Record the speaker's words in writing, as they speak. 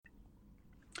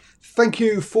Thank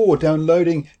you for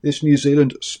downloading this New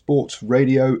Zealand Sports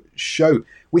Radio show.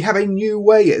 We have a new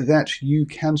way that you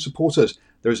can support us.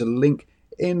 There is a link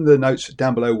in the notes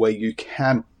down below where you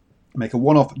can make a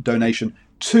one-off donation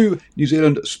to New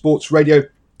Zealand Sports Radio.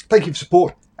 Thank you for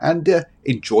support and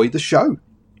enjoy the show.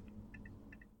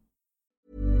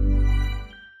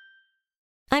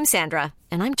 I'm Sandra,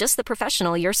 and I'm just the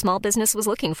professional your small business was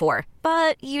looking for.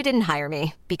 But you didn't hire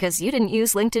me because you didn't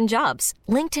use LinkedIn Jobs.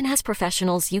 LinkedIn has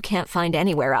professionals you can't find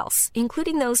anywhere else,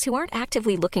 including those who aren't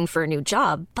actively looking for a new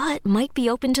job, but might be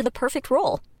open to the perfect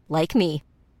role, like me.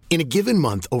 In a given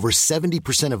month, over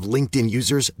 70% of LinkedIn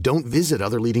users don't visit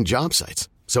other leading job sites.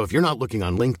 So if you're not looking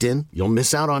on LinkedIn, you'll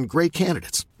miss out on great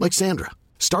candidates like Sandra.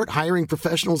 Start hiring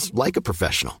professionals like a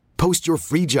professional. Post your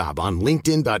free job on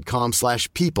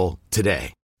linkedin.com/people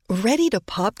today. Ready to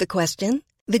pop the question?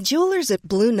 The jewelers at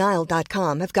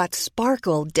BlueNile.com have got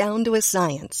sparkle down to a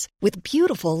science with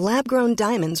beautiful lab-grown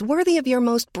diamonds worthy of your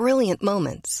most brilliant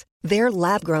moments. Their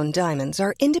lab-grown diamonds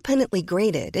are independently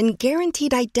graded and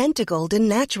guaranteed identical to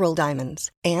natural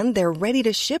diamonds, and they're ready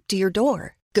to ship to your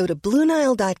door. Go to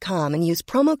BlueNile.com and use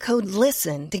promo code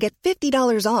LISTEN to get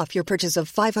 $50 off your purchase of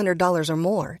 $500 or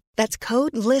more. That's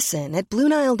code LISTEN at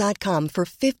BlueNile.com for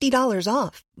 $50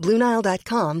 off.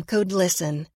 BlueNile.com, code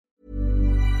LISTEN.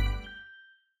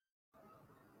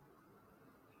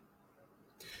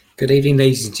 Good evening,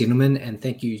 ladies and gentlemen, and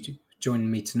thank you for joining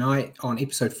me tonight on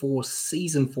episode 4,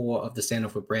 season 4 of the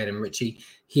Standoff with Brad and Richie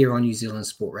here on New Zealand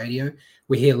Sport Radio.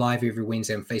 We're here live every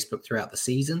Wednesday on Facebook throughout the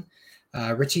season.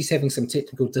 Richie's having some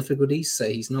technical difficulties, so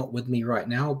he's not with me right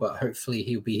now, but hopefully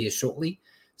he'll be here shortly.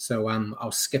 So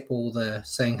I'll skip all the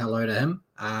saying hello to him.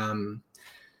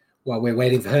 While we're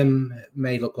waiting for him, it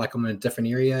may look like I'm in a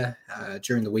different area.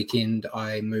 During the weekend,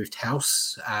 I moved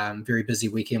house. Very busy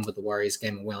weekend with the Warriors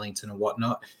game in Wellington and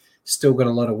whatnot. Still got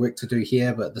a lot of work to do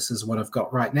here, but this is what I've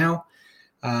got right now.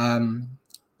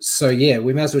 So yeah,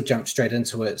 we may as well jump straight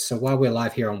into it. So while we're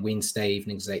live here on Wednesday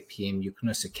evenings at 8 p.m, you can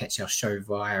also catch our show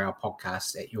via our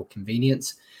podcast at your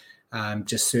convenience.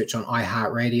 Just search on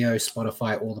iHeartRadio,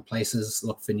 Spotify, all the places.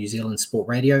 Look for New Zealand Sport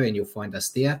Radio and you'll find us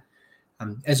there.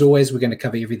 As always, we're going to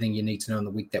cover everything you need to know in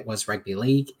the week that was rugby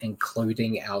league,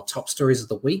 including our top stories of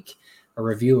the week, a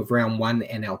review of round 1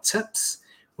 and our tips.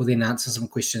 We'll then answer some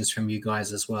questions from you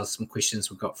guys as well as some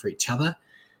questions we've got for each other.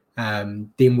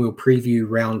 Then we'll preview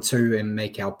round 2 and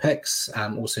make our picks.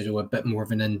 Also do a bit more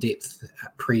of an in-depth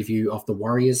preview of the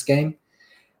Warriors game.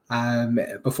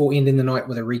 Before ending the night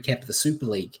with a recap of the Super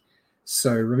League.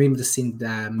 So remember to send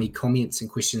me comments and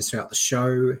questions throughout the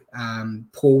show.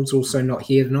 Paul's also not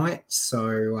here tonight,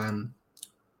 so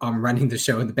I'm running the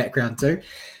show in the background too.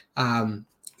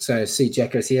 So see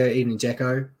Jacko's here. Evening,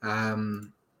 Jacko.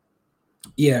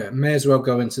 Yeah, may as well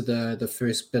go into the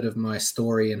first bit of my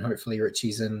story, and hopefully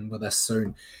Richie's in with us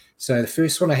soon. So the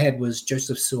first one I had was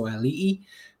Joseph Suaalii.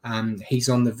 He's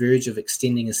on the verge of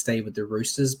extending his stay with the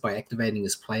Roosters by activating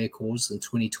his player clause in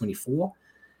 2024.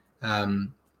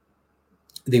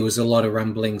 There was a lot of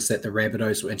rumblings that the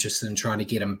Rabbitohs were interested in trying to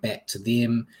get him back to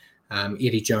them.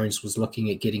 Eddie Jones was looking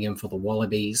at getting him for the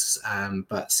Wallabies,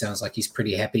 but sounds like he's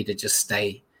pretty happy to just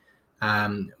stay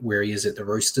where he is at the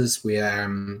Roosters, where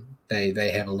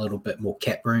they have a little bit more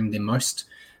cap room than most.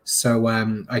 So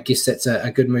I guess that's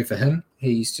a good move for him.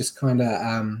 He's just kind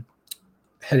of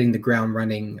hitting the ground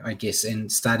running, I guess,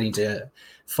 and starting to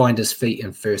find his feet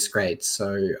in first grade.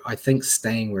 So I think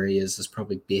staying where he is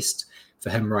probably best for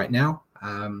him right now.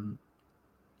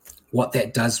 What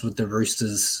that does with the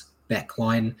Roosters back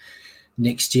line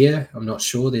next year, I'm not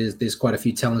sure. There's quite a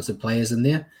few talented players in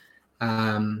there.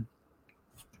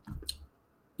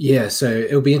 Yeah, so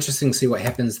it'll be interesting to see what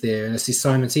happens there. And I see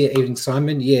Simon's here. Evening,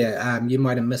 Simon. Yeah, you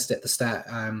might have missed at the start.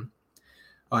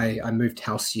 I moved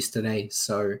house yesterday,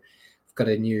 so I've got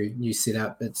a new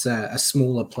setup. It's a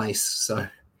smaller place, so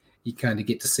you kind of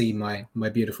get to see my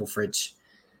beautiful fridge.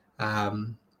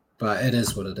 But it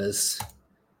is what it is.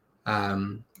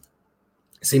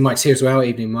 See Mike's here as well.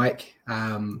 Evening, Mike.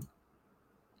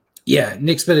 Yeah,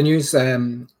 next bit of news.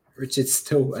 Richard's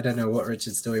still, I don't know what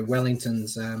Richard's doing.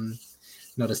 Wellington's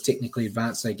not as technically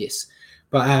advanced, I guess.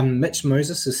 But Mitch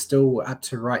Moses is still up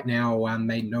to right now,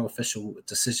 made no official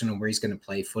decision on where he's going to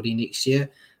play footy next year.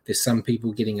 There's some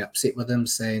people getting upset with him,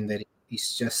 saying that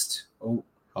he's just, oh,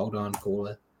 hold on,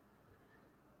 caller.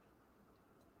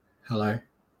 Hello.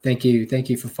 Thank you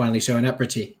for finally showing up,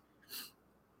 Richie.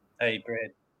 Hey,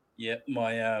 Brad. Yeah,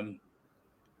 my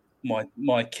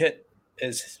kit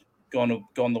has gone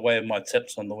the way of my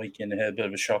tips on the weekend. I had a bit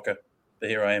of a shocker, but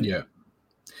here I am. Yeah.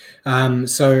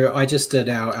 So I just did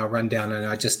our rundown, and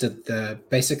I just did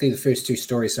basically the first two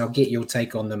stories. So I'll get your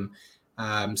take on them.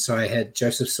 So I had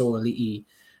Joseph Suaalii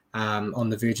on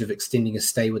the verge of extending his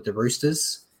stay with the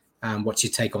Roosters. What's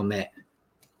your take on that?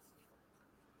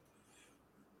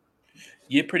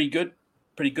 Yeah, pretty good.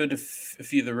 Pretty good. A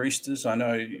few of the Roosters. I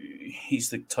know he's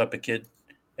the type of kid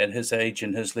at his age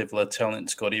and his level of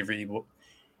talent's got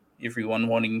everyone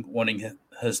wanting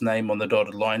his name on the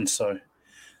dotted line. So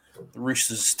the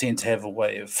Roosters tend to have a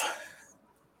way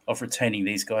of retaining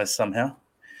these guys somehow.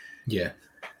 Yeah.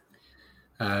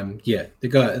 They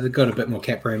got a bit more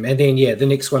cap room. And then, the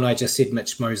next one I just said,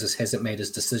 Mitch Moses hasn't made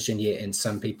his decision yet, and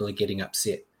some people are getting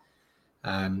upset,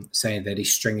 saying that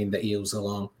he's stringing the Eels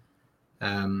along.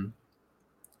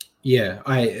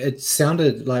 It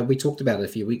sounded like we talked about it a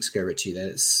few weeks ago, Richie,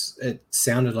 that it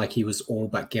sounded like he was all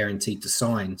but guaranteed to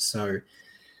sign. So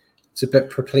it's a bit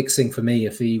perplexing for me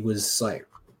if he was like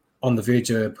on the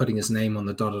verge of putting his name on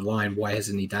the dotted line. Why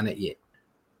hasn't he done it yet?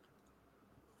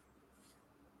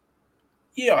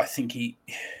 Yeah, I think he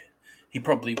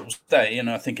probably will stay, and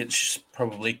I think it's just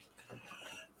probably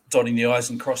dotting the I's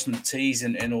and crossing the T's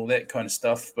and all that kind of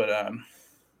stuff. But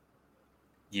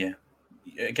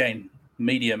again,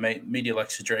 media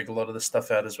likes to drag a lot of this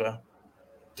stuff out as well.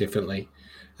 Definitely.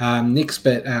 Next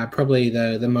bit, probably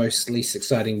the most least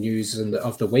exciting news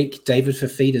of the week. David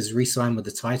Fifita's re-signed with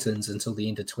the Titans until the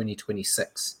end of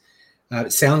 2026.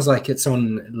 It sounds like it's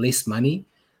on less money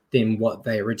than what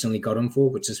they originally got him for,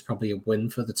 which is probably a win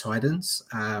for the Titans.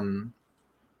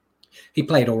 He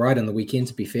played all right on the weekend,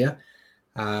 to be fair.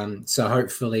 So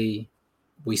hopefully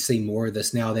we see more of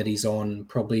this now that he's on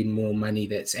probably more money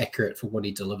that's accurate for what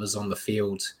he delivers on the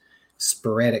field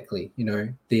sporadically. You know,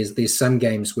 there's some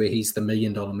games where he's the $1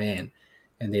 million man,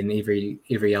 and then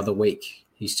every other week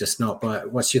he's just not. But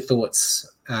what's your thoughts?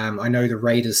 I know the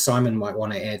Raiders, Simon might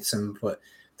want to add some, but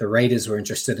the Raiders were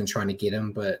interested in trying to get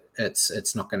him, but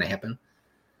it's not going to happen.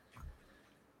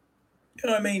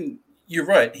 I mean, you're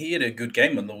right. He had a good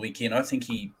game on the weekend. I think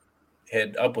he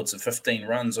had upwards of 15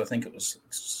 runs. I think it was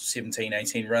 17,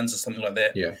 18 runs or something like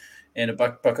that. Yeah. And a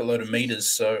bucket load of meters.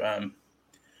 So,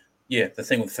 the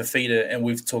thing with Fifita, and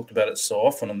we've talked about it so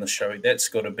often on the show, that's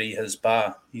got to be his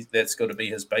bar. That's got to be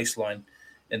his baseline.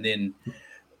 And then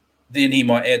he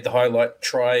might add the highlight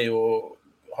try or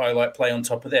highlight play on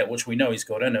top of that, which we know he's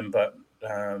got in him, but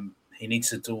he needs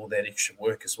to do all that extra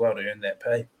work as well to earn that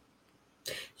pay.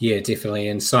 Yeah, definitely.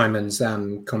 And Simon's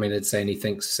commented saying he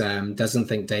thinks doesn't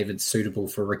think David's suitable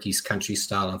for Ricky's country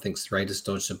style and thinks the Raiders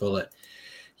dodged a bullet.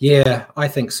 Yeah, I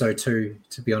think so too,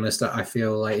 to be honest. I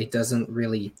feel like he doesn't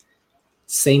really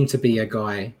seem to be a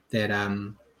guy that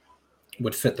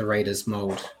would fit the Raiders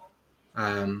mold.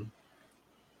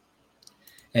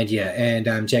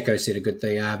 Jacko said a good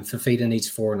thing. Fifita needs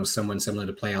foreign or someone similar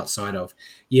to play outside of.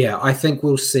 Yeah, I think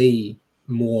we'll see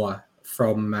more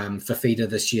from Fifita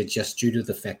this year just due to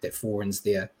the fact that foreign's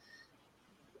there.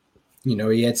 You know,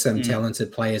 he had some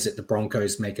talented players at the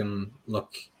Broncos make him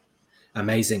look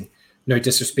amazing. No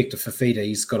disrespect to Fifita,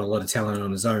 he's got a lot of talent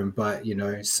on his own, but, you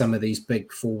know, some of these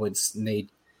big forwards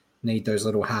need those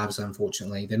little halves,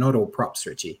 unfortunately. They're not all props,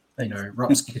 Richie. You know,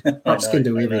 props can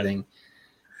do everything.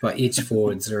 But edge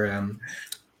forwards are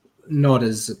not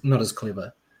as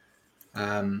clever.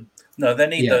 No, they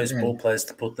need those ball players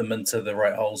to put them into the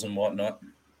right holes and whatnot.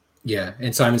 Yeah,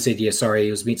 and Simon said, sorry,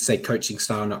 he was meant to say coaching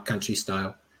style, not country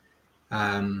style.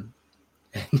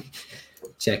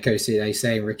 Jacko said, they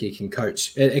say Ricky can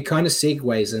coach. It kind of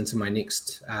segues into my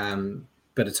next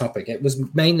bit of topic. It was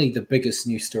mainly the biggest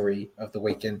news story of the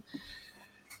weekend.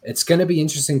 It's going to be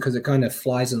interesting because it kind of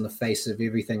flies in the face of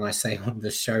everything I say on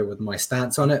this show with my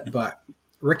stance on it. But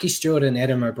Ricky Stewart and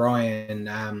Adam O'Brien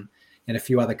and a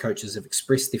few other coaches have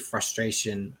expressed their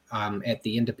frustration at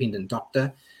the independent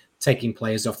doctor taking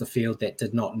players off the field that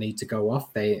did not need to go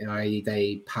off.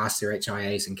 They passed their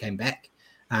HIAs and came back.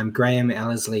 Graham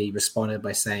Ellerslie responded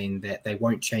by saying that they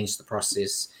won't change the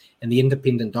process. And the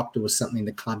independent doctor was something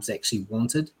the clubs actually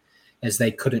wanted, as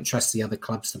they couldn't trust the other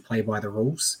clubs to play by the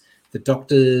rules. The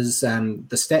doctors, the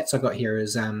stats I got here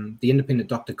is the independent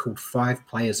doctor called 5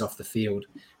 players off the field,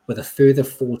 with a further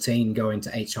 14 going to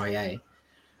HIA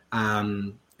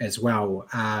as well,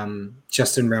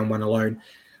 just in round 1 alone.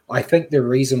 I think the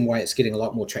reason why it's getting a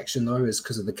lot more traction, though, is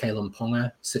because of the Kalen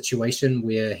Ponga situation,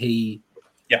 where he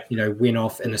went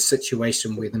off in a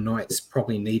situation where the Knights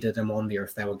probably needed him on there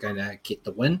if they were going to get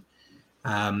the win.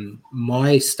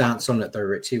 My stance on it, though,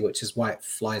 Richie, which is why it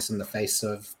flies in the face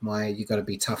of my "you got to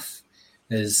be tough,"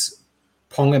 is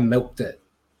Ponga milked it.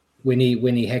 When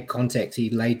he had contact, he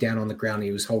laid down on the ground.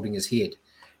 He was holding his head,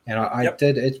 and I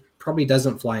did. It probably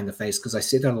doesn't fly in the face because I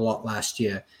said that a lot last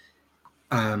year.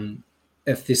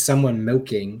 If there's someone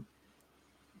milking,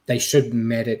 they should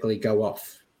medically go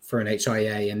off for an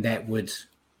HIA, and that would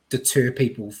deter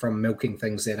people from milking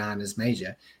things that aren't as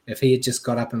major. If he had just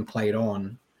got up and played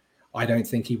on, I don't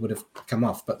think he would have come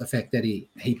off. But the fact that he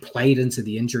played into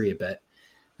the injury a bit,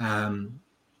 I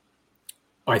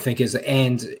think I've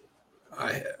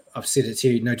said it to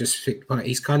you, no disrespect,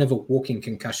 he's kind of a walking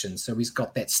concussion. So he's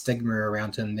got that stigma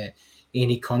around him that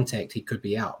any contact he could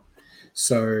be out.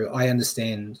 So I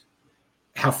understand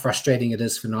how frustrating it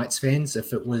is for Knights fans.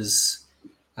 If it was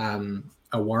a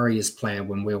Warriors player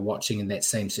when we're watching in that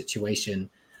same situation,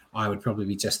 I would probably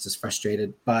be just as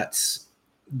frustrated. But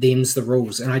them's the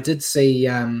rules. And I did see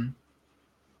it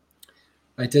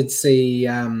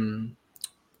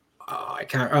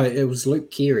was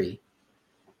Luke Keary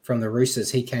from the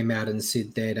Roosters. He came out and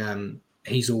said that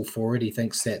he's all for it. He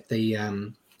thinks that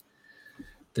the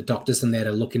doctors and that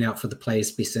are looking out for the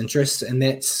players' best interests, and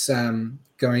that's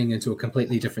going into a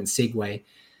completely different segue.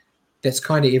 That's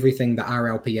kind of everything the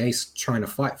RLPA is trying to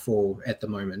fight for at the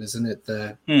moment, isn't it?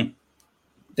 That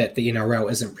the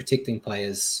NRL isn't protecting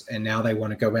players, and now they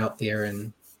want to go out there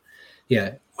and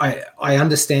I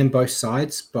understand both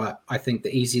sides, but I think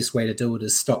the easiest way to do it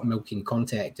is stop milking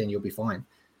contact, and you'll be fine.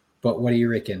 But what do you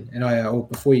reckon? And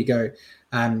before you go,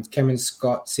 Cameron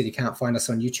Scott said he can't find us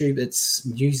on YouTube. It's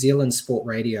New Zealand Sport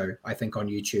Radio, I think, on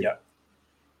YouTube. Yeah,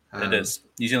 it is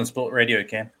New Zealand Sport Radio,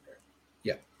 Cam.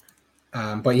 Yeah,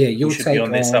 but yeah, you'll should be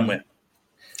on there somewhere.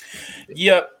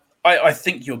 Yeah, I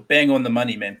think you're bang on the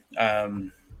money, man.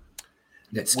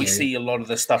 We see a lot of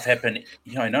this stuff happen.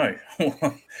 I know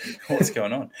what's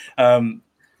going on.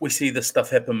 We see this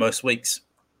stuff happen most weeks.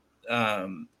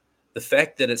 The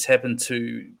fact that it's happened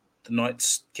to the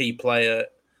Knights' key player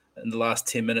in the last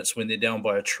 10 minutes when they're down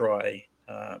by a try,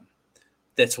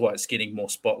 that's why it's getting more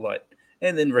spotlight.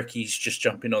 And then Ricky's just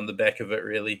jumping on the back of it,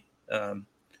 really,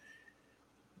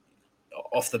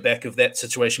 off the back of that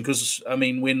situation. Because, I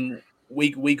mean, when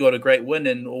we got a great win,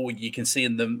 and all you can see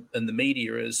in the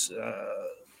media is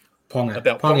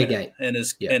about Ponga and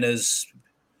his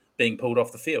being pulled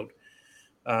off the field.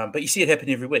 But you see it happen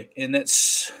every week, and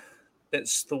that's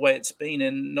the way it's been,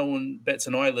 and no one bats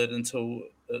an eyelid until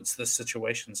it's this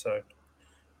situation. So,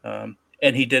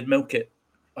 and he did milk it.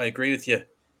 I agree with you.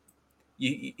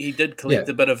 He did collect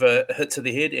a bit of a hit to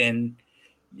the head, and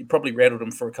you probably rattled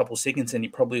him for a couple of seconds, and he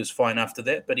probably was fine after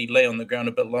that. But he lay on the ground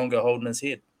a bit longer, holding his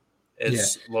head,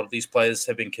 as a lot of these players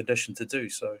have been conditioned to do.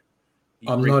 So,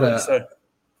 I've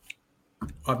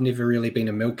never really been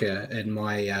a milker in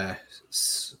my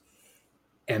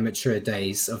amateur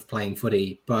days of playing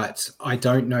footy, but I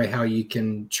don't know how you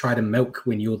can try to milk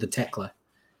when you're the tackler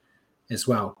as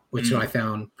well, which I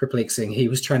found perplexing. He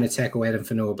was trying to tackle Adam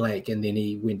Fanua-Blake, and then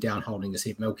he went down holding his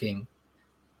head milking.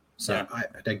 So I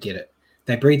don't get it.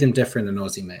 They breed them different in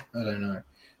Aussie, mate. I don't know.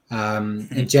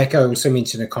 And Jacko also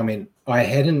mentioned a comment. I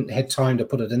hadn't had time to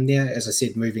put it in there. As I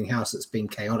said, moving house, it's been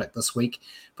chaotic this week.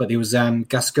 But there was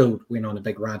Gus Gould went on a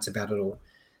big rant about it all,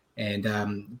 and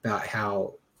about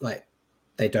how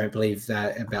they don't believe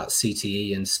that about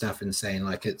CTE and stuff, and saying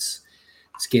it's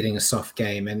getting a soft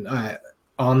game. And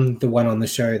on the one on the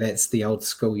show, that's the old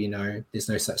school, there's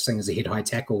no such thing as a head-high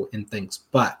tackle and things.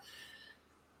 But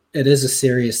it is a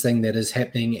serious thing that is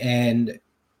happening, and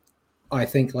I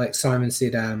think, like Simon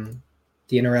said,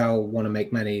 the NRL want to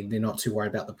make money. They're not too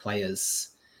worried about the players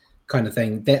kind of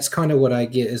thing. That's kind of what I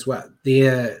get as well.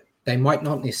 They might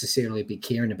not necessarily be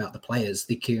caring about the players.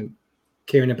 They're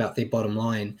caring about their bottom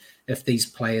line. If these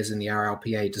players in the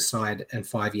RLPA decide in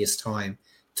 5 years' time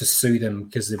to sue them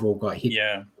because they've all got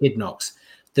head knocks,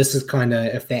 this is kind of,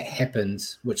 if that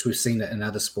happens, which we've seen it in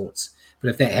other sports, but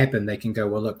if that happened, they can go,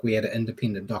 well, look, we had an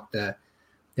independent doctor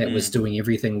that was doing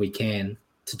everything we can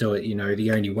to do it.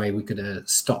 The only way we could have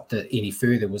stopped it any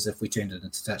further was if we turned it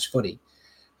into touch footy,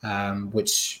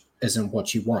 which isn't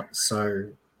what you want. So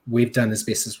we've done as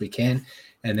best as we can,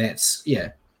 and that's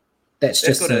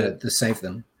just to save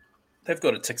them. They've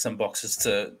got to tick some boxes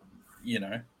to,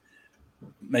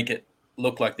 make it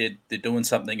look like they're doing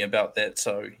something about that.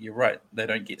 So you're right, they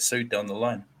don't get sued down the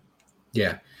line.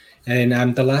 Yeah.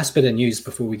 And the last bit of news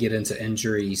before we get into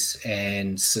injuries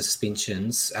and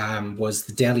suspensions was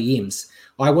the Dally M's.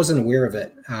 I wasn't aware of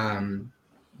it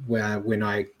when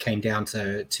I came down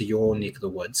to your neck of the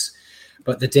woods,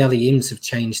 but the Dally M's have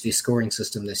changed their scoring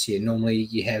system this year. Normally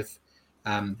you have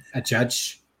a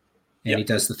judge, and he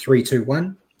does the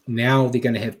 3-2-1. Now they're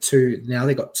going to have two. Now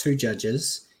they got two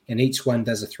judges, and each one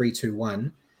does a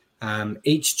 3-2-1.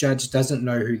 Each judge doesn't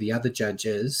know who the other judge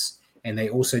is, and they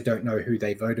also don't know who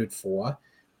they voted for.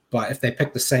 But if they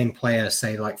pick the same player,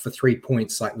 say for 3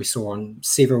 points, like we saw on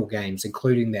several games,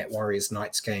 including that Warriors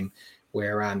Knights game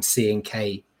where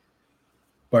C&K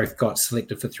both got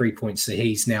selected for 3 points. So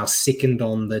he's now second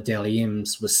on the Dally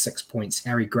M's with 6 points.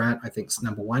 Harry Grant, I think, is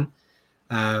number one.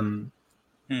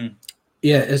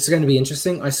 Yeah, it's going to be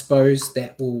interesting. I suppose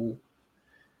that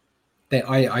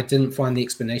I didn't find the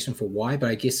explanation for why, but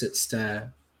I guess it's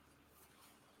to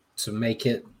make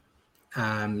it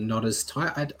not as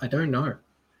tight. I don't know.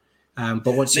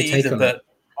 But what's your take on it?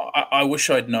 I wish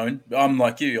I'd known. I'm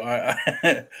like you. I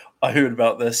heard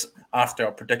about this after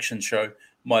our prediction show.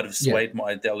 Might have swayed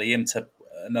my Dally M tip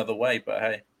another way, but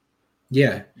hey.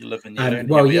 Yeah. You live and you learn.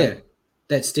 Well, yeah,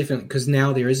 that's different because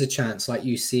now there is a chance, like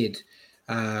you said,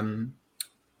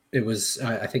 it was,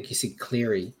 I think you said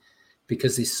Cleary,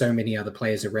 because there's so many other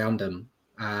players around him.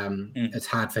 It's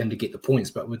hard for him to get the points.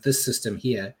 But with this system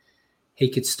here, he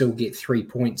could still get 3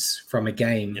 points from a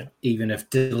game, even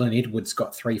if Dylan Edwards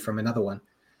got 3 from another one.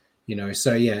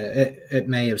 So yeah, it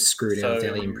may have screwed our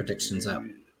Dally M predictions up.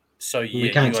 So we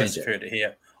can't you guys change it. Heard it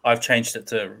here. I've changed it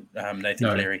to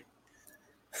Nathan Cleary.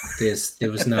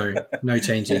 There was no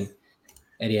changing.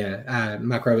 And yeah,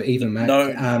 Mark Robert, even Mark.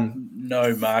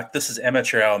 No, Mark. This is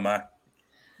amateur hour, Mark.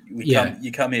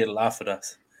 You come here to laugh at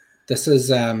us. This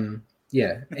is and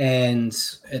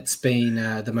it's been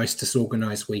the most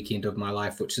disorganized weekend of my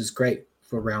life, which is great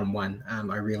for round one.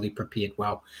 I really prepared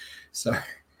well, so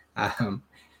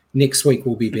next week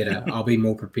will be better. I'll be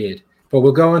more prepared. But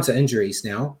we'll go on to injuries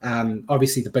now.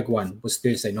 Obviously, the big one was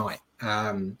Thursday night.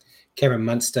 Cameron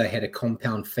Munster had a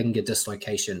compound finger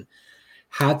dislocation.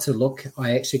 Hard to look.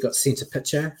 I actually got sent a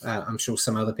picture. I'm sure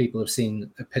some other people have seen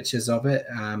pictures of it.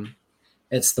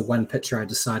 It's the one picture I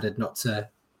decided not to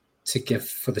give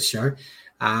for the show.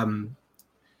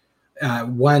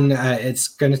 It's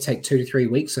going to take 2 to 3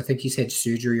 weeks. I think he's had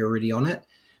surgery already on it.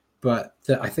 But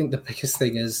I think the biggest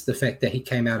thing is the fact that he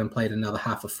came out and played another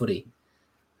half a footy.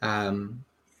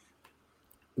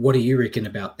 What do you reckon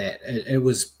about that? It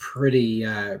was pretty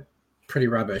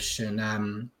rubbish,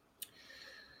 and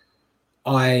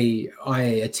I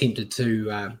attempted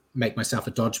to make myself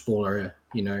a dodgeballer,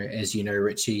 as you know,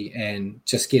 Richie, and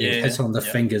just get a hit on the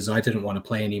fingers. I didn't want to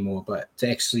play anymore, but to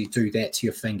actually do that to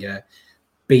your finger,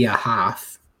 be a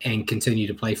half, and continue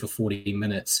to play for 40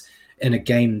 minutes in a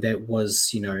game that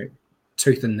was,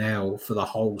 tooth and nail for the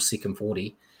whole second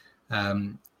 40.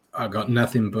 I got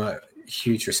nothing but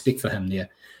huge respect for him there.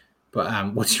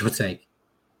 But what's your take?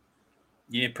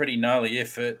 Yeah, pretty gnarly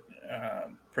effort.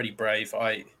 Pretty brave.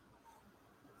 I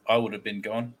would have been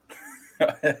gone.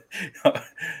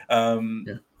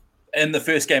 In the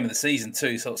first game of the season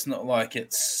too, so it's not like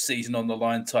it's season on the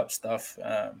line type stuff.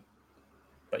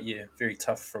 But yeah, very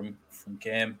tough from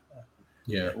Cam.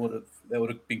 That would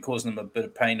have been causing him a bit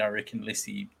of pain, I reckon, unless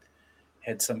he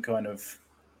had some kind of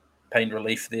pain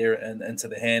relief there and into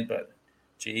the hand. But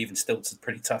gee, even still, it's a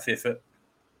pretty tough effort.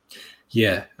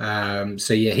 Yeah.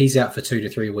 He's out for 2 to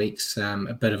 3 weeks.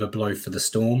 A bit of a blow for the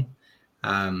Storm,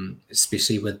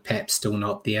 especially with Pap still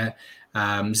not there.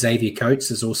 Xavier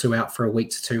Coates is also out for a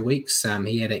week to 2 weeks.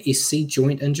 He had an SC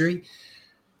joint injury.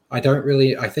 I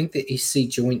think the SC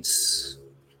joint's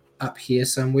up here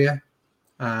somewhere,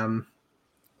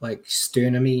 like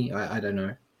sternumy. I don't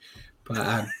know,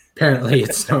 but apparently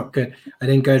it's not good. I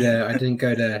didn't go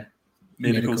to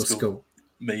medical school.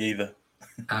 Me either.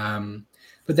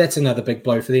 But that's another big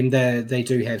blow for them. They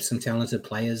do have some talented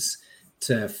players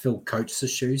to fill Coates'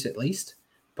 shoes at least.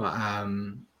 But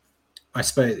I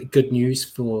suppose good news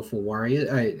for Warriors.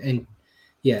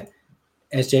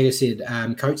 As Jago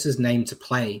said, Coates is named to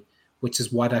play, which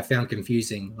is what I found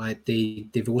confusing. Like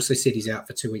they've also said he's out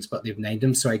for 2 weeks, but they've named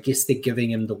him. So I guess they're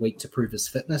giving him the week to prove his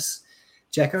fitness,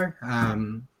 Jacko.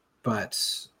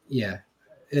 But yeah,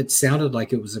 it sounded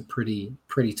like it was a pretty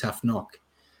tough knock.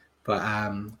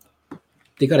 But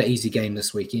they got an easy game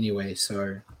this week anyway,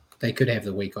 so they could have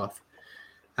the week off.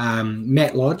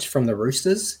 Matt Lodge from the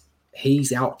Roosters,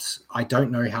 he's out. I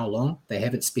don't know how long. They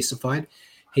haven't specified.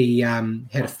 He had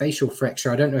a facial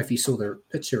fracture. I don't know if you saw the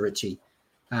picture, Richie.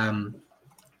 But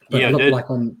it looked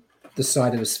like on the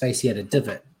side of his face he had a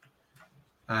divot.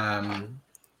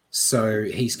 So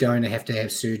he's going to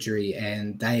have surgery,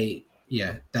 and they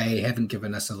haven't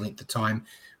given us a length of time.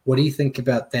 What do you think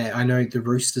about that? I know the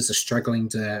Roosters are struggling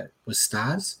with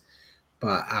stars,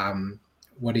 but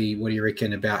what do you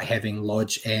reckon about having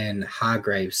Lodge and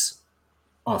Hargraves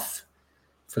off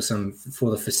for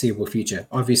the foreseeable future?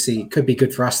 Obviously, it could be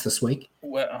good for us this week.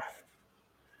 Well,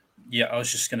 yeah, I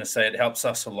was just going to say it helps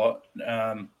us a lot.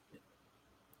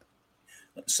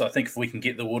 So I think if we can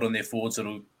get the wood on their forwards,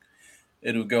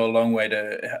 it'll go a long way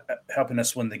to helping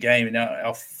us win the game. And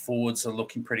our forwards are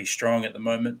looking pretty strong at the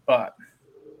moment, but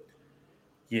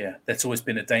Yeah, that's always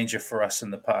been a danger for us in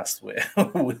the past, where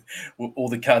all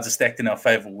the cards are stacked in our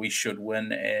favor. We should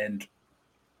win, and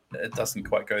it doesn't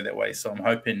quite go that way. So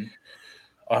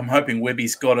I'm hoping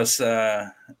Webby's got us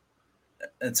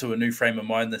into a new frame of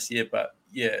mind this year. But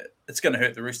yeah, it's going to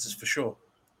hurt the Roosters for sure.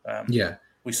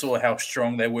 We saw how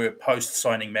strong they were post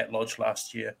signing Matt Lodge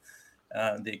last year.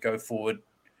 Their go forward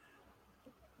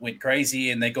went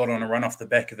crazy, and they got on a run off the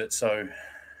back of it. So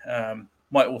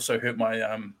might also hurt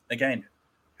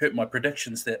my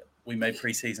predictions that we made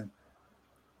preseason.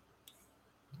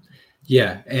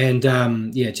 Yeah, and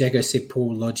Jacko said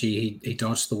Paul Lodgy, he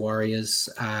dodged the Warriors.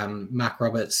 Mark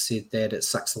Roberts said that it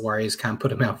sucks the Warriors can't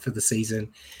put him out for the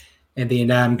season. And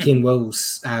then Ken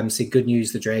Wills said, good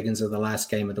news, the Dragons are the last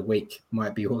game of the week.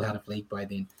 Might be all out of league by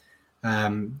then.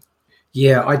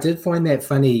 I did find that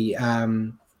funny.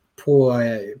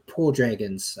 Poor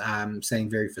Dragons, saying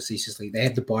very facetiously, they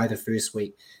had to buy the first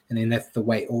week and then they have to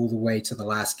wait all the way to the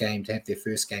last game to have their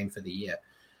first game for the year.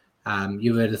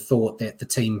 You would have thought that the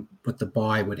team with the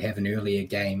bye would have an earlier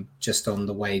game just on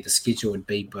the way the schedule would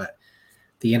be, but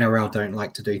the NRL don't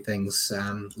like to do things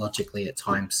logically at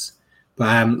times.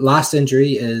 But last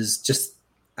injury is just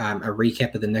a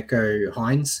recap of the Nicho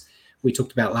Hynes we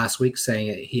talked about last week,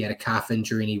 saying he had a calf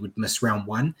injury and he would miss round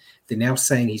 1. They're now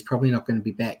saying he's probably not going to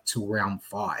be back till round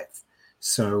 5.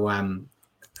 So,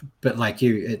 but like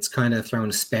you, it's kind of thrown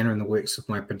a spanner in the works with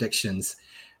my predictions.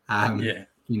 Picking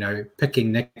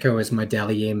Nicho as my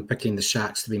Dally M, picking the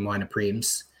Sharks to be minor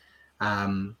prems.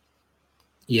 I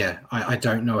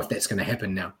don't know if that's going to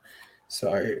happen now.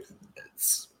 So,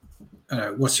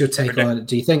 what's your take on it?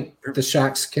 Do you think the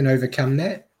Sharks can overcome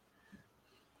that?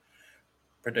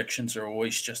 Predictions are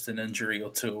always just an injury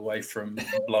or two away from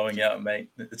blowing out, mate.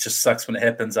 It just sucks when it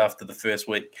happens after the first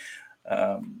week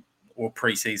or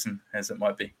preseason, as it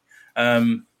might be.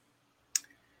 I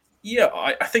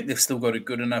think they've still got a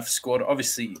good enough squad.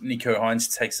 Obviously, Nicho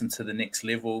Hynes takes them to the next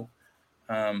level.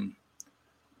 But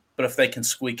if they can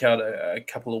squeak out a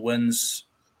couple of wins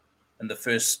in the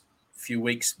first few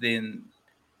weeks, then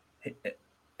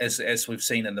as we've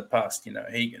seen in the past,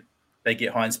 they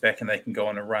get Hynes back and they can go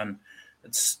on a run.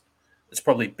 It's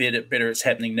probably better it's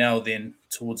happening now than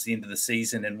towards the end of the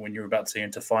season and when you're about to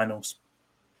enter finals.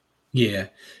 Yeah,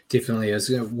 definitely is.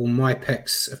 Well, if my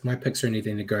picks are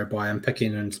anything to go by, I'm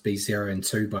picking them to be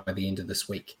 0-2 by the end of this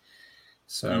week.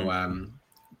 So,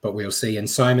 but we'll see. And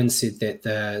Simon said that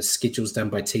the schedule's done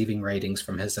by TV ratings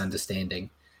from his understanding.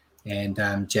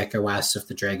 And Jacko asked if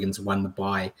the Dragons won the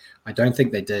bye. I don't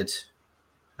think they did.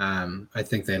 I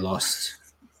think they lost.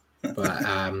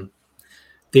 But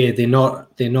they're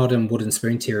not in wooden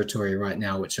spoon territory right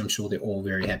now, which I'm sure they're all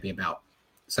very happy about.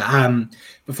 So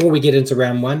before we get into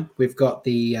round 1, we've got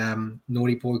the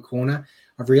Naughty Boy Corner.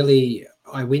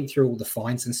 I went through all the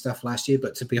fines and stuff last year,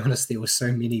 but to be honest, there were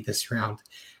so many this round.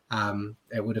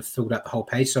 It would have filled up the whole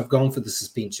page. So I've gone for the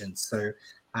suspensions. So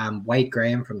Wade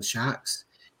Graham from the Sharks,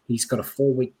 he's got a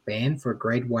 4-week ban for a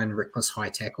grade 1 reckless high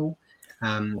tackle.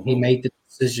 He made the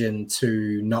decision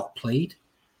to not plead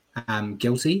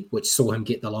guilty, which saw him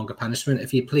get the longer punishment.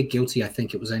 If he pled guilty, I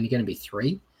think it was only going to be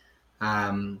 3.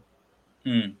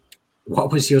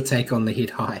 What was your take on the head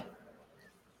high?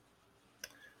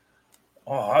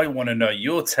 Oh, I want to know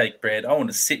your take, Brad. I want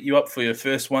to set you up for your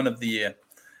first one of the year.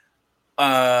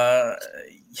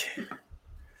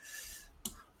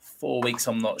 4 weeks,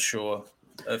 I'm not sure.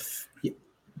 I'm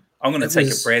going to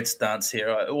take a Brad stance here.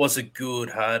 It was a good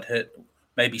hard hit,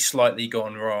 maybe slightly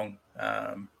gone wrong.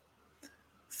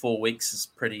 4 weeks is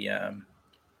pretty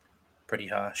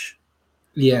harsh.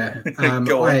 Yeah.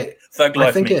 Go on. Thug life.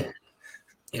 I think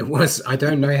it was. I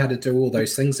don't know how to do all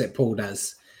those things that Paul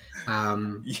does.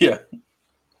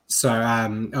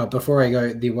 So before I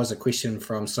go, there was a question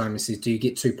from Simon. Says, do you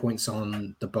get 2 points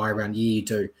on the bye round? Yeah, you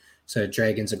do. So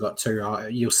Dragons have got 2.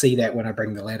 You'll see that when I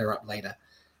bring the ladder up later.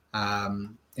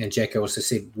 And Jack also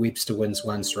said Webster wins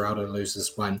 1, Serrato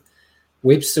loses 1.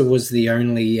 Webster was the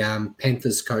only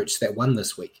Panthers coach that won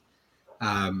this week.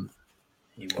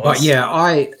 But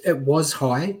yeah, it was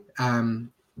high.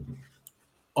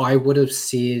 I would have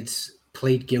said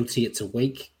plead guilty, it's a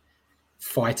week,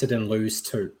 fight it and lose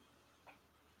 2.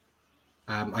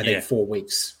 I think 4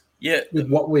 weeks. Yeah. With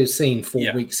what we've seen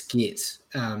 4 weeks get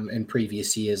in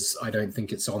previous years, I don't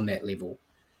think it's on that level.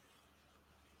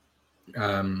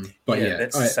 But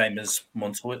that's the same as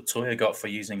Montoya got for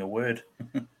using a word.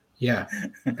 Yeah.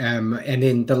 And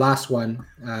then the last one,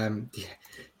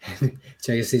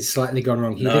 Jay said slightly gone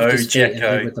wrong. He left his feet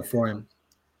and with the forearm.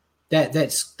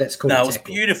 That's called No, it's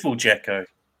beautiful, Jacko.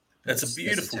 That's a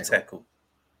beautiful tackle.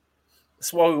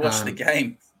 That's why we watch the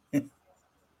game.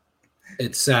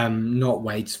 It's not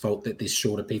Wade's fault that there's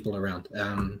shorter people around.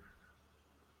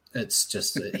 It's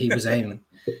just he was aiming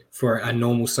for a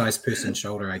normal sized person's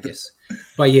shoulder, I guess.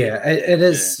 But yeah, it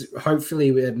is. Yeah. Hopefully,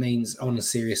 it means, on a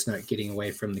serious note, getting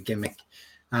away from the gimmick.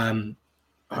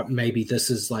 Maybe this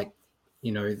is like,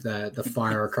 the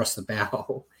fire across the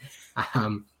bow,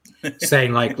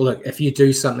 saying like, look, if you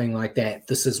do something like that,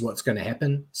 this is what's going to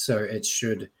happen. So it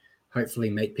should hopefully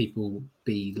make people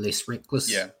be less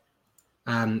reckless. Yeah.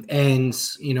 And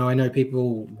I know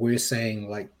people were saying,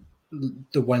 like,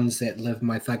 the ones that live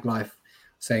my thug life,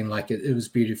 saying like it was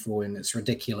beautiful and it's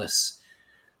ridiculous.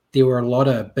 There were a lot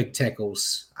of big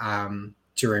tackles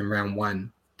during round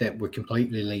one that were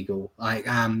completely legal. Like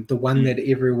the one that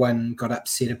everyone got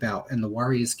upset about in the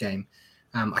Warriors game.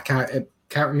 I can't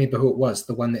remember who it was.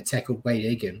 The one that tackled Wade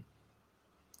Egan.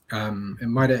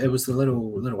 It was the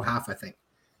little half, I think.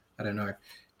 I don't know.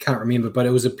 Can't remember, but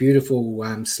it was a beautiful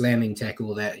slamming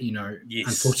tackle that, yes.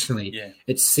 Unfortunately,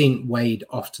 it sent Wade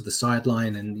off to the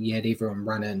sideline and he had everyone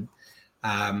run in.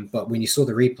 But when you saw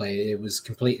the replay, it was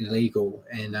completely legal.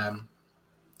 And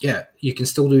you can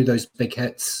still do those big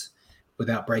hits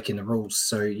without breaking the rules.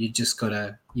 So you just got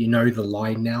to, the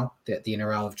line now that the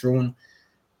NRL have drawn,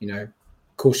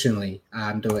 cautionally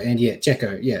do it. And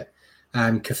Jacko,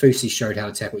 Kafusi showed how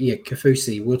to tackle. Yeah,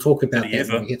 Kafusi, we'll talk about that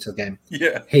when we get to the game.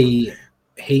 Yeah.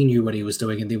 He knew what he was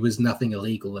doing and there was nothing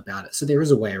illegal about it. So there is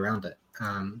a way around it.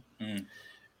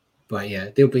 But yeah,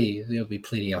 there'll be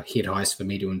plenty of head highs for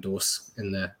me to endorse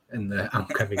in the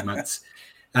upcoming months.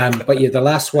 But yeah, the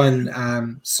last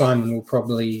one, Simon will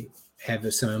probably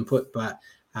have some input, but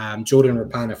Jordan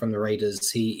Rapana from the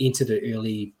Raiders, he entered an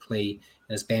early plea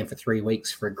and is banned for 3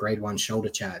 weeks for a grade 1 shoulder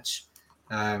charge.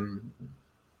 I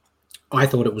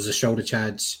thought it was a shoulder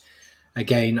charge.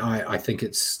 Again, I think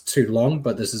it's too long,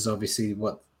 but this is obviously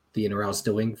what the NRL is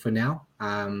doing for now.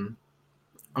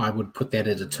 I would put that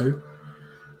at a 2.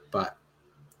 But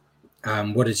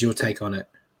what is your take on it?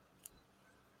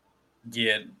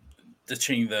 Yeah,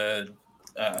 ditching the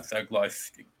thug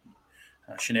life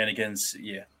shenanigans,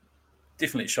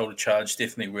 definitely a shoulder charge,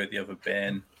 definitely worthy of a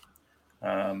ban.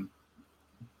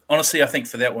 Honestly, I think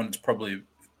for that one, it's probably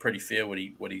pretty fair what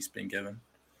he's been given.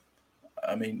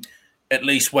 I mean, at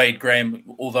least Wade Graham,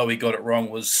 although he got it wrong,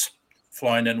 was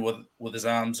flying in with his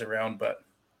arms around. But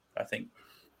I think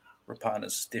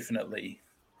Rapana's definitely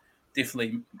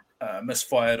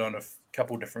misfired on a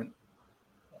couple different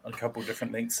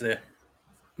lengths there.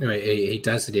 No, he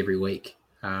does it every week.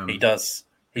 He does.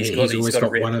 He's always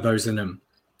got one of those in him.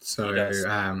 So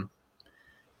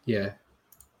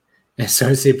And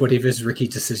so said, whatever his Ricky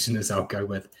decision is, I'll go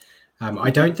with.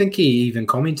 I don't think he even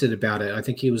commented about it. I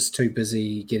think he was too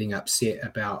busy getting upset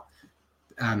about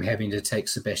having to take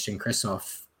Sebastian Kris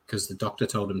off because the doctor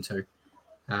told him to.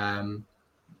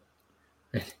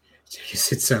 You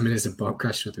said Simon has a boy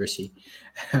crush with Ricky.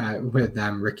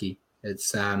 Ricky.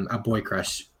 It's a boy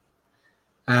crush.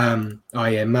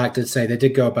 Mark did say they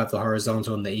did go above the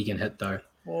horizontal in the Egan hit, though.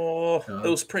 Oh, it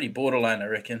was pretty borderline, I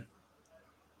reckon.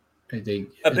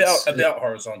 About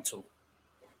horizontal.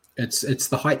 It's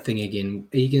the height thing again.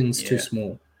 Egan's too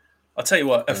small. I'll tell you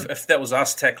what, if that was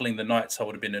us tackling the Knights, I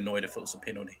would have been annoyed if it was a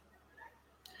penalty.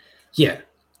 Yeah,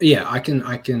 I can.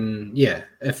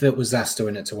 If it was us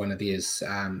doing it to one of theirs,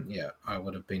 I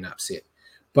would have been upset.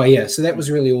 But so that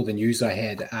was really all the news I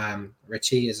had.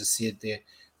 Richie, as I said,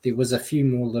 there was a few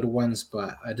more little ones,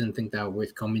 but I didn't think they were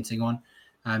worth commenting on.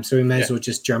 So we may as well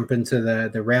just jump into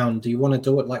the round. Do you want to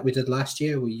do it like we did last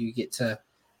year, where you get to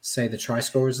say the try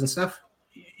scorers and stuff?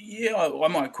 Yeah, I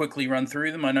might quickly run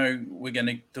through them. I know we're going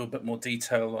to do a bit more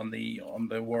detail on the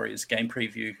Warriors game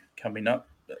preview coming up,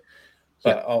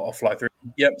 but I'll fly through.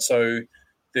 Yep. So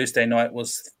Thursday night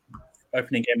was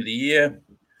opening game of the year.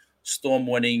 Storm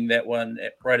winning that one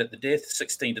right at the death,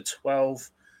 16-12.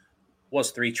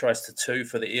 Was 3 tries to 2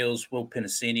 for the Eels, Will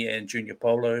Penasini and Junior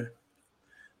Polo.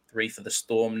 3 for the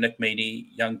Storm, Nick Meaney,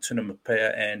 Young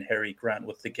Tunamapea, and Harry Grant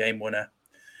with the game winner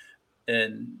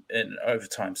in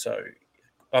overtime. So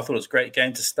I thought it was a great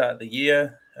game to start the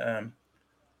year. A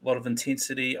lot of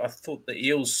intensity. I thought the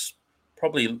Eels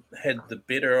probably had the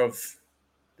better of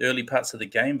the early parts of the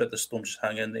game, but the Storm just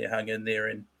hung in there,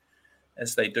 and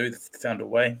as they do, found a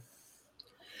way.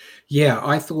 Yeah,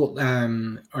 I thought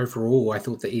overall,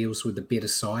 the Eels were the better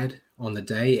side on the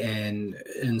day, and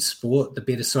in sport, the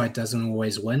better side doesn't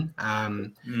always win.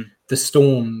 The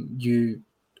Storm, you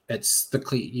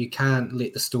can't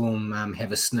let the Storm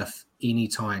have a sniff any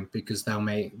time because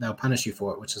they'll punish you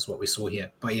for it, which is what we saw here.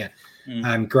 But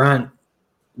Grant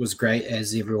was great,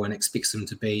 as everyone expects him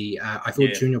to be. I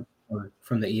thought Junior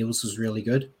from the Eels was really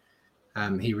good.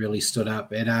 He really stood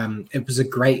up, and it was a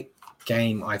great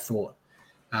game, I thought.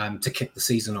 to kick the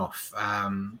season off.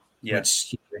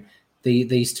 Which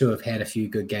these two have had a few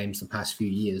good games the past few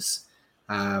years.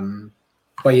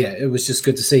 But yeah, it was just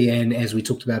good to see. And as we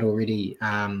talked about already,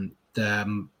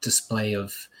 the display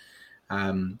of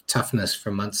toughness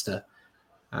from Munster.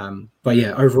 But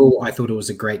yeah, overall, I thought it was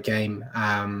a great game.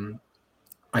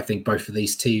 I think both of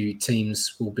these two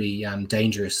teams will be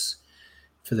dangerous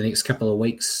for the next couple of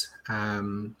weeks.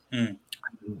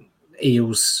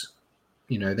 Eels,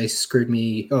 they screwed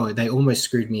me. Oh, they almost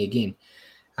screwed me again.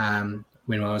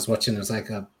 When I was watching, I was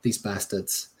like, oh, these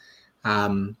bastards.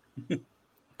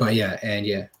 But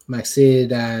yeah, Mike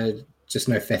said, just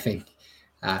no faffing.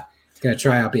 Going to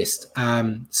try our best.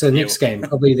 So next game,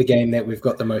 probably the game that we've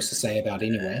got the most to say about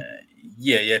anyway.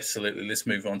 Yeah, absolutely. Let's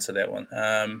move on to that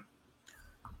one.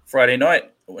 Friday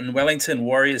night in Wellington,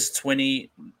 Warriors 20,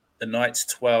 the Knights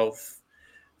 12,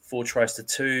 4 tries to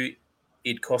 2.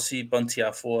 Ed Kossi,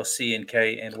 Buntia 4,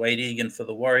 CNK, and Wade Egan for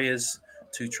the Warriors.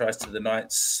 2 tries to the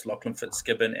Knights, Lachlan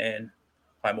Fitzgibbon and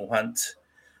Heimel Hunt.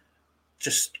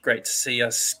 Just great to see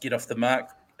us get off the mark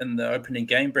in the opening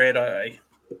game, Brad. I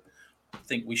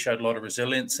think we showed a lot of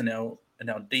resilience in our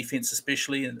defense,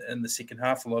 especially in the second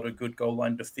half. A lot of good goal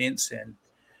line defense, and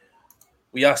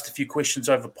we asked a few questions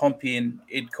over Pompey and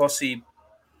Ed Kossi,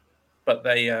 but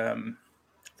they, I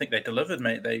think they delivered,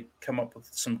 mate. They come up with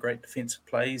some great defensive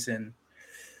plays, and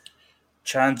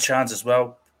Chance as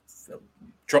well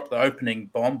dropped the opening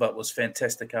bomb, but was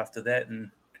fantastic after that.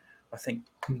 And I think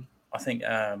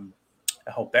our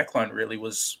whole backline really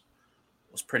was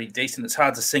pretty decent. It's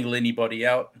hard to single anybody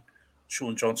out.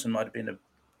 Sean Johnson might have been a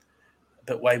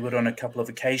bit wayward on a couple of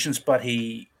occasions, but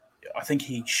I think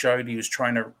he showed he was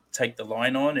trying to take the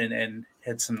line on and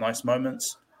had some nice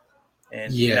moments.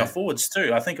 And our forwards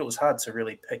too. I think it was hard to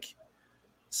really pick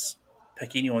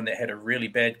anyone that had a really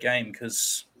bad game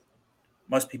because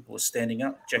most people were standing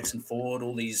up. Jackson Ford,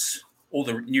 all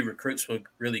the new recruits were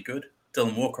really good.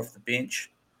 Dylan Walker off the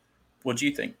bench. What do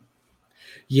you think?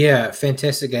 Yeah,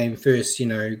 fantastic game. First,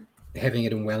 having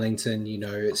it in Wellington,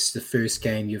 it's the first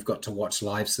game you've got to watch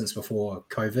live since before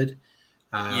COVID.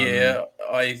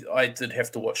 I did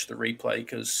have to watch the replay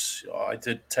because I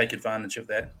did take advantage of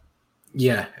that.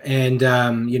 Yeah, and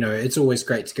it's always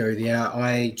great to go there.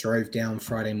 I drove down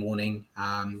Friday morning,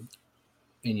 and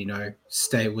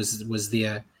stay was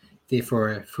there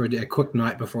for a quick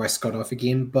night before I got off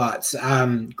again. But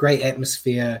great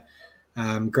atmosphere,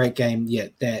 great game. Yeah,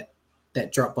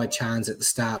 that drop by Chance at the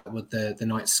start with the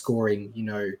Knights scoring,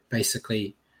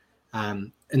 basically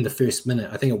in the first minute.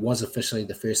 I think it was officially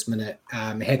the first minute.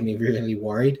 Had me really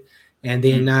worried. And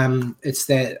then it's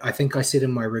that, I think I said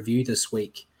in my review this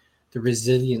week, the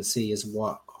resiliency is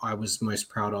what I was most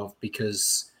proud of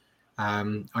because I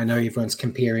know everyone's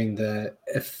comparing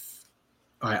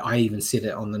I even said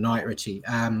it on the night, Richie,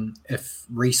 if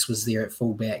Reece was there at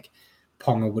fullback,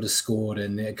 Ponga would have scored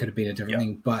and it could have been a different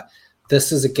thing. But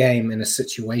this is a game in a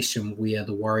situation where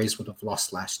the Warriors would have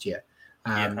lost last year.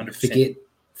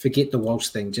 Forget the Walsh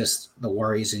thing, just the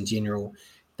Warriors in general.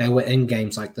 They were in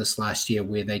games like this last year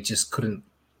where they just couldn't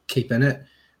keep in it.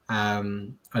 I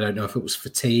don't know if it was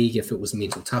fatigue, if it was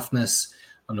mental toughness.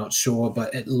 I'm not sure,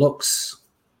 but it looks,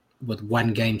 with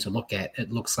one game to look at,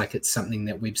 it looks like it's something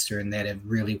that Webster and that have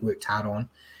really worked hard on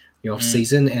the off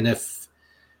season. And if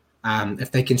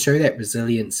they can show that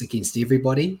resilience against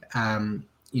everybody,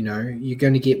 you're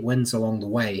going to get wins along the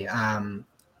way.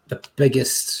 The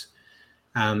biggest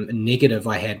negative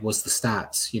I had was the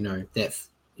starts.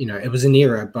 It was an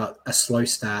error, but a slow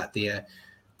start there.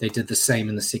 They did the same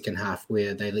in the second half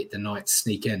where they let the Knights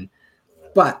sneak in,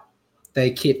 but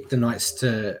they kept the Knights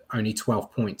to only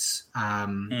 12 points.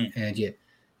 And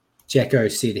Jacko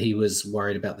said he was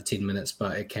worried about the 10 minutes,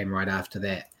 but it came right after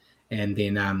that. And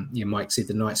then, Mike said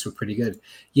the Knights were pretty good.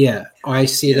 Yeah, I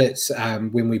said it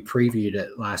when we previewed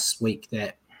it last week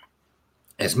that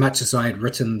as much as I had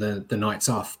written the Knights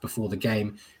off before the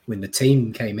game, when the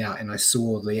team came out and I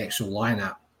saw the actual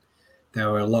lineup, they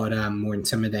were a lot more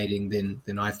intimidating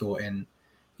than I thought. And,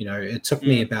 it took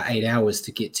me about 8 hours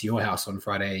to get to your house on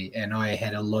Friday, and I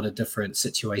had a lot of different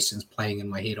situations playing in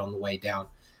my head on the way down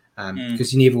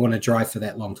because you never want to drive for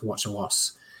that long to watch a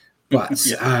loss. But,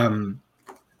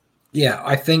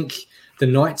 I think the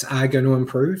Knights are going to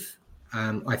improve.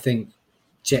 I think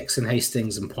Jackson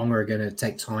Hastings and Ponga are going to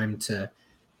take time to,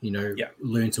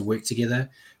 learn to work together.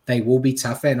 They will be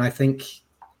tougher, and I think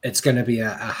it's going to be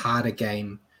a harder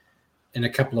game in a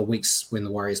couple of weeks when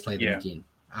the Warriors play them again,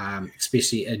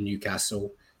 especially in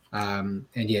Newcastle.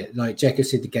 Like Jacko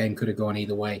said, the game could have gone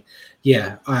either way.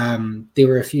 There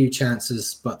were a few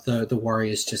chances, but the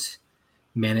Warriors just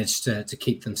managed to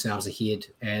keep themselves ahead,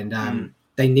 and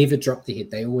they never dropped their head.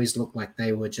 They always looked like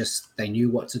they knew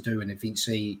what to do, and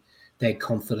eventually they had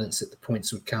confidence that the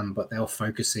points would come, but they were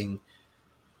focusing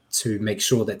to make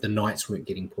sure that the Knights weren't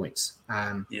getting points,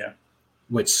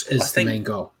 which is the main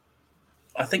goal.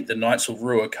 I think the Knights will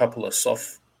rue a couple of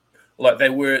soft, like they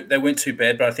weren't too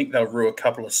bad, but I think they'll rue a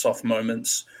couple of soft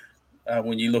moments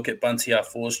when you look at Bunty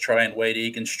R4's try and Wade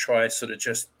Egan's try, sort of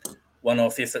just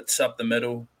one-off efforts up the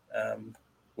middle,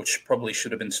 which probably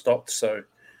should have been stopped. So,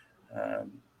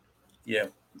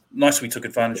 nice we took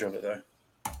advantage of it though.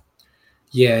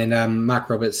 Yeah, and Mark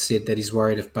Roberts said that he's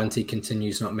worried if Bunty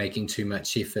continues not making too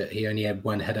much effort. He only had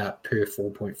one hit up per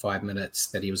 4.5 minutes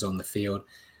that he was on the field.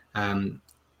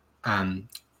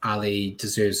 Ali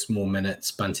deserves more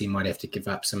minutes. Bunty might have to give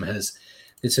up some of his.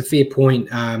 It's a fair point.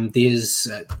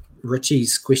 There's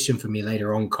Richie's question for me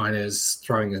later on kind of is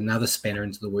throwing another spanner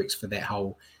into the works for that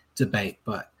whole debate,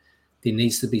 but there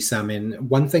needs to be some. And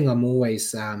one thing I'm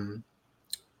always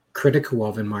critical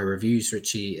of in my reviews,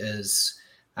 Richie, is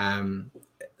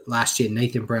last year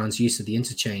Nathan Brown's use of the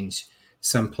interchange,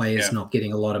 some players not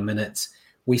getting a lot of minutes.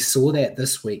 We saw that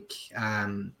this week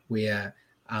where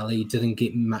Ali didn't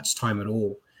get much time at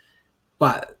all.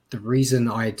 But the reason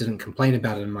I didn't complain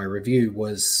about it in my review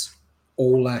was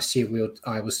all last year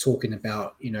I was talking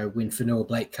about, when Fanua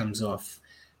Blake comes off,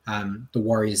 the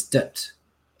Warriors dipped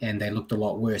and they looked a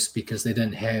lot worse because they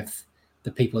didn't have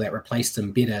the people that replaced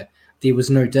them better. There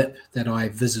was no dip that I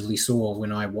visibly saw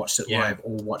when I watched it live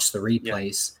or watched the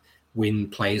replays when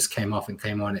players came off and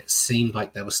came on. It seemed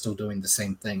like they were still doing the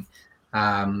same thing,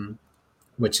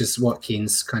 which is what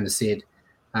Ken's kind of said,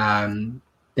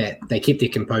 that they kept their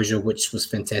composure, which was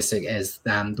fantastic, as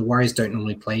the Warriors don't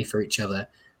normally play for each other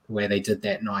the way they did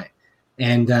that night.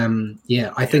 And,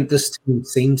 I think this team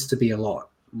seems to be a lot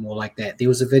more like that. There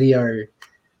was a video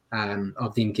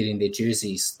of them getting their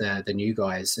jerseys, the new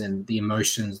guys, and the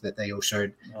emotions that they all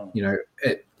showed.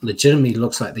 It legitimately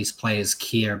looks like these players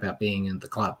care about being in the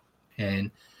club.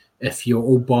 And if you're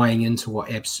all buying into what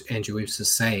Andrew Webster's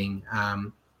saying,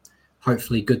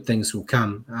 hopefully good things will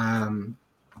come.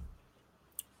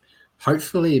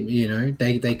 Hopefully,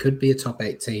 they could be a top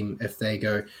 8 team if they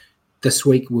go. This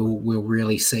week we'll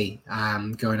really see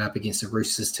going up against a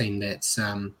Roosters team that's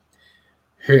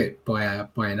hurt by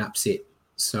an upset.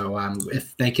 So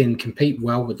if they can compete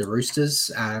well with the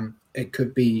Roosters, it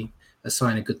could be a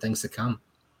sign of good things to come.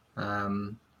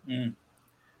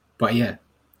 But yeah,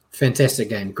 fantastic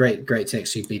game. Great to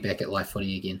actually be back at live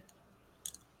footy again.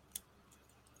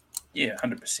 Yeah,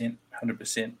 100%.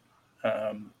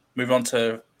 Move on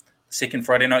to second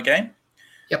Friday night game.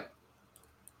 Yep.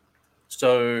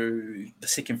 So the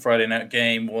second Friday night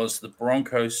game was the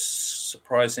Broncos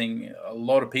surprising a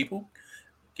lot of people,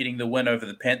 getting the win over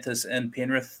the Panthers in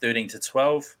Penrith,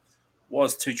 13-12.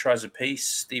 Was 2 tries apiece.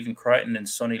 Stephen Crichton and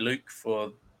Sonny Luke for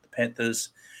the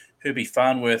Panthers. Herbie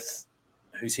Farnworth,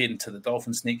 who's heading to the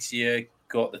Dolphins next year,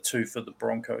 got the 2 for the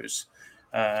Broncos.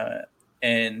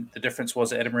 And the difference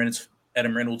was Adam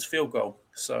Reynolds' field goal.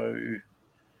 So,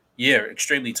 yeah,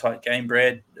 extremely tight game,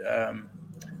 Brad. The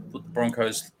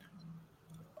Broncos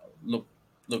look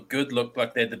good, look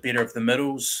like they're the better of the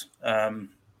middles.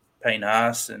 Payne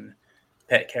Haas and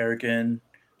Pat Carrigan.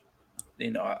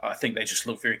 I think they just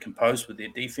look very composed with their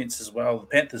defense as well. The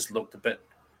Panthers looked a bit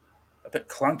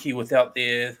clunky without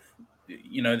their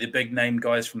big name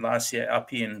guys from last year,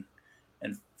 Appy and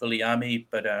Viliami,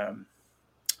 but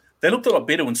they looked a lot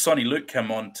better when Sonny Luke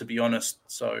came on, to be honest.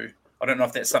 So I don't know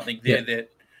if that's something there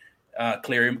that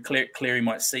Cleary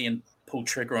might see and pull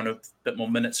trigger on a bit more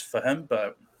minutes for him.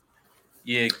 But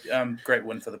yeah, great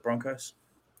win for the Broncos.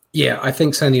 Yeah, I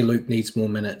think Sonny Luke needs more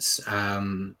minutes.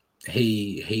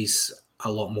 He's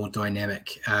a lot more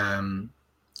dynamic.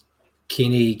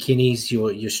 Kenny's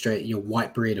your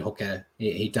white bread hooker.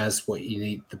 He does what you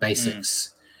need, the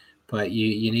basics, but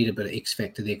you need a bit of X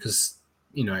factor there because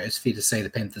it's fair to say the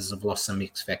Panthers have lost some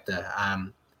X factor.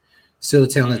 Still a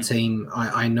talented team.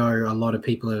 I know a lot of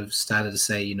people have started to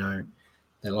say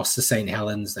they lost to St.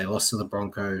 Helens, they lost to the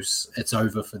Broncos. It's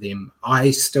over for them.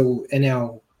 I still in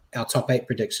our top 8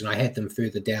 prediction, I had them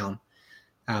further down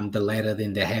the ladder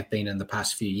than they have been in the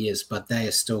past few years, but they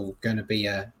are still going to be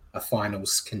a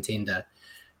finals contender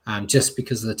just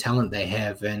because of the talent they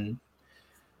have. And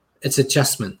it's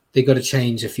adjustment. They've got to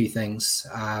change a few things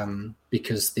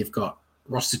because they've got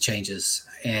roster changes,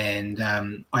 and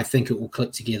I think it will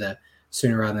click together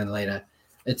sooner rather than later.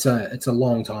 It's a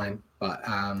long time, but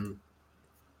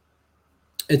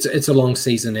it's a long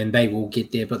season, and they will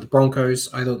get there. But the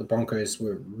Broncos, I thought the Broncos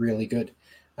were really good.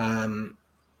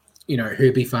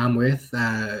 Herbie Farnworth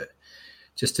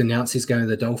just announced he's going to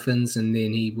the Dolphins, and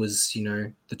then he was,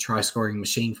 the try-scoring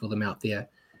machine for them out there.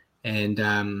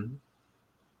 And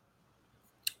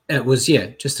it was,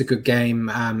 just a good game.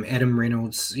 Adam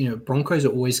Reynolds, Broncos are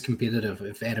always competitive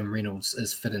if Adam Reynolds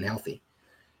is fit and healthy.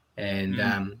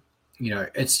 And,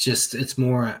 it's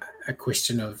more a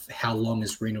question of how long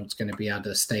is Reynolds going to be able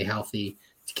to stay healthy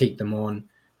to keep them on.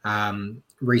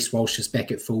 Reece Walsh is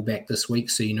back at fullback this week,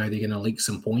 so they're going to leak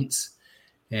some points.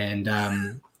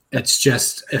 And it's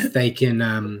just if they can,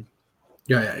 I'm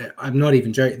not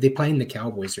even joking. They're playing the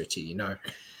Cowboys, Richie.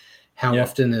 How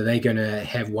often are they going to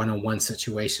have one-on-one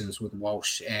situations with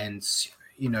Walsh? And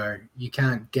you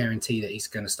can't guarantee that he's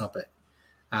going to stop it.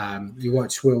 You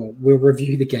watch. We'll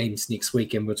review the games next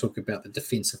week, and we'll talk about the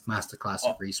defensive masterclass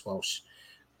of Reece Walsh.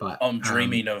 But I'm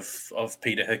dreaming of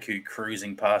Peter Hiku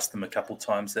cruising past them a couple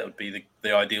times. That would be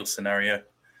the ideal scenario.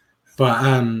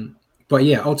 But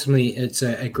yeah, ultimately it's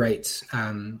a great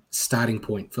starting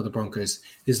point for the Broncos.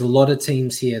 There's a lot of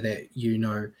teams here that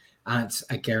aren't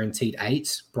a guaranteed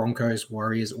 8. Broncos,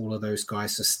 Warriors, all of those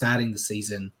guys. So starting the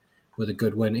season with a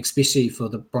good win, especially for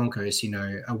the Broncos,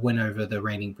 a win over the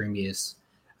reigning premiers.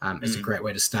 It's a great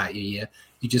way to start your year.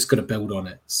 You just got to build on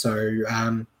it. So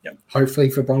hopefully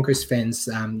for Broncos fans,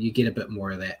 you get a bit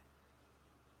more of that.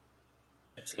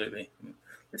 Absolutely.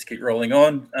 Let's keep rolling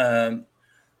on.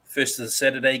 First of the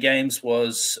Saturday games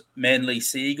was Manly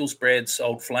Sea Eagles, Brad's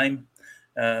old flame,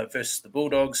 versus the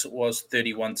Bulldogs. It was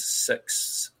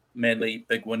 31-6. Manly,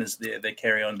 big winners there. They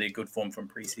carry on their good form from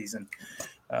preseason.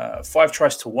 5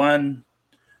 tries to 1.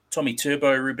 Tommy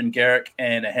Turbo, Ruben Garrick,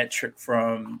 and a hat-trick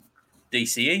from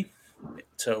DCE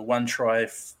to 1 try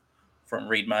from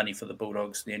Reed Marnie for the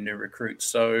Bulldogs, their new recruit.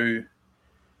 So,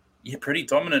 pretty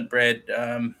dominant, Brad.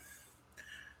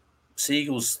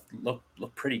 Seagulls look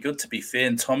pretty good, to be fair,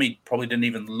 and Tommy probably didn't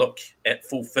even look at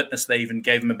full fitness. They even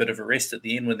gave him a bit of a rest at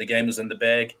the end when the game was in the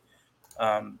bag.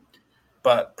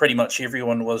 But pretty much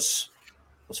everyone was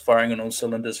firing on all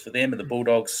cylinders for them, and the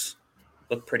Bulldogs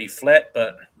looked pretty flat.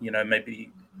 But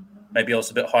maybe I was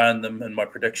a bit high on them in my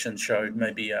prediction show.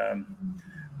 Maybe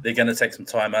they're going to take some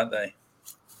time, aren't they?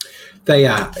 They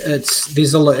are.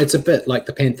 It's a bit like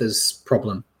the Panthers'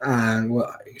 problem. Well,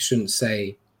 I shouldn't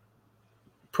say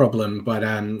problem, but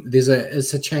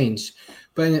it's a change.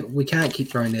 But we can't keep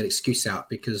throwing that excuse out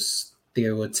because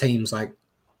there were teams like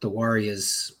the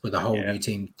Warriors with a whole new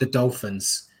team. The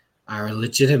Dolphins are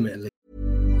legitimately.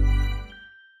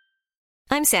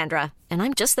 I'm Sandra, and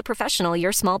I'm just the professional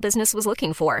your small business was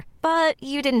looking for. But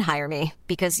you didn't hire me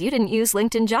because you didn't use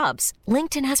LinkedIn Jobs.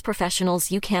 LinkedIn has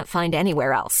professionals you can't find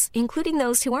anywhere else, including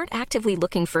those who aren't actively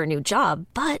looking for a new job,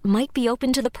 but might be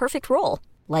open to the perfect role,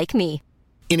 like me.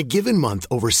 In a given month,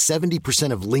 over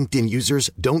 70% of LinkedIn users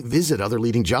don't visit other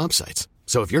leading job sites.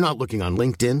 So if you're not looking on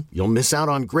LinkedIn, you'll miss out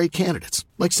on great candidates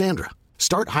like Sandra.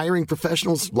 Start hiring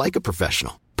professionals like a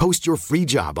professional. Post your free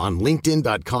job on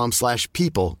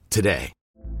linkedin.com/people today.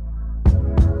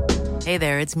 Hey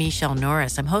there, it's Michelle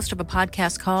Norris. I'm host of a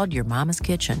podcast called Your Mama's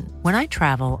Kitchen. When I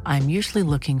travel, I'm usually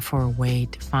looking for a way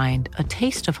to find a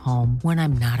taste of home when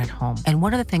I'm not at home. And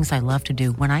one of the things I love to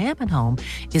do when I am at home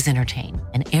is entertain.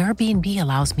 And Airbnb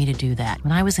allows me to do that.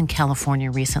 When I was in California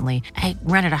recently, I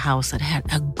rented a house that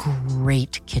had a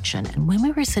great kitchen. And when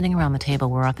we were sitting around the table,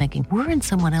 we were all thinking, we're in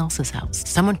someone else's house.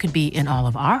 Someone could be in all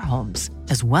of our homes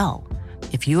as well.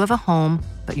 If you have a home,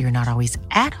 but you're not always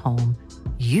at home,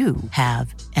 you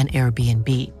have an Airbnb.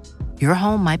 Your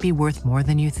home might be worth more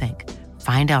than you think.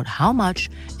 Find out how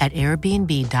much at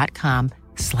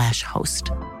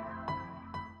airbnb.com/host.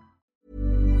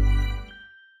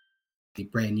 The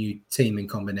brand new team in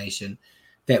combination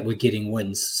that we're getting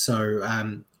wins. So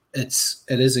it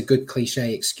is a good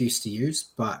cliche excuse to use,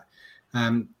 but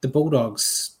the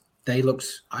Bulldogs, they're going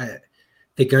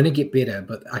to get better,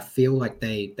 but I feel like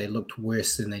they looked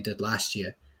worse than they did last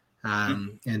year.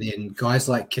 And then guys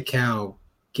like Kakao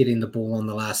getting the ball on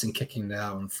the last and kicking it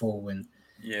out on full when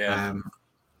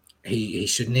he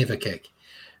should never kick.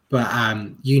 But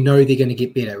they're going to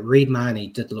get better. Reed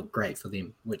Marnie did look great for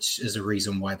them, which is a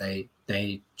reason why they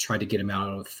tried to get him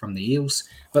out from the Eels.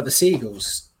 But the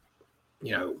Seagulls,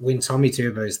 when Tommy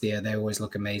Turbo's there, they always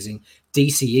look amazing.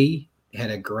 DCE had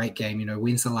a great game.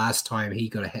 When's the last time he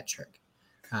got a hat trick?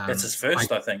 That's his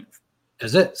first, I think.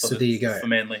 Is it? So there you go. For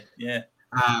Manly, yeah.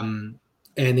 And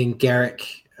then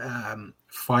Garrick,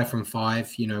 5 from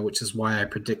 5, which is why I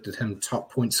predicted him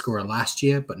top point scorer last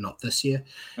year, but not this year.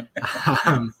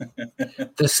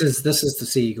 This is the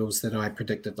Seagulls that I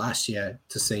predicted last year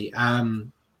to see.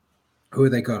 Who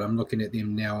have they got? I'm looking at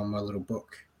them now on my little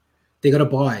book. They got a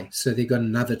bye, so they got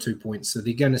another 2 points. So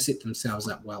they're going to set themselves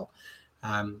up well.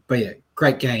 But yeah,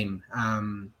 great game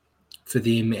for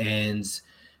them. And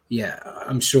yeah,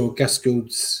 I'm sure Gus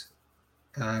Gould's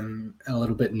a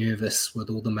little bit nervous with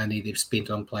all the money they've spent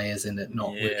on players and it not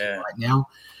working Yeah. right now.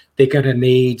 They're going to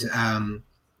need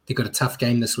they've got a tough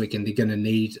game this week, and they're going to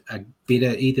need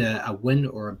either a win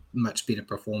or a much better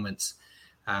performance.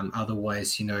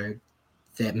 Otherwise,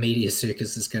 that media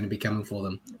circus is going to be coming for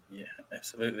them. Yeah,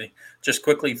 absolutely. Just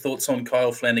quickly, thoughts on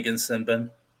Kyle Flanagan's sin bin?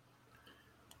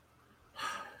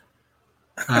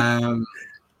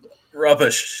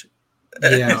 Rubbish.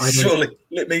 Yeah, surely.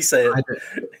 Let me say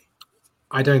it.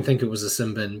 I don't think it was a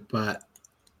sin bin, but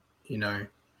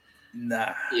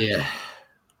Nah. Yeah.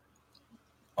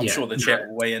 I'm sure the chat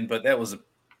will weigh in, but that was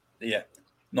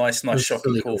nice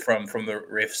shocking call from the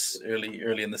refs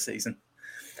early in the season.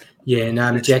 Yeah,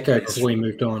 and Jacko, before he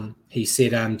moved on, he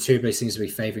said Turbo seems to be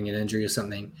favouring an injury or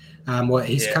something.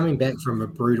 He's coming back from a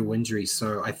brutal injury,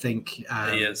 so I think he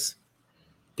is.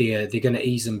 They're going to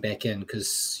ease him back in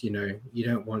because you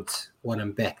don't want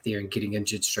him back there and getting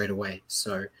injured straight away.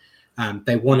 So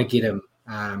they want to get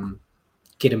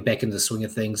him back in the swing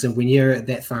of things. And when you're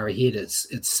that far ahead, it's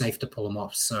safe to pull him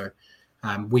off. So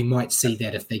we might see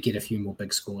that if they get a few more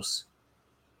big scores.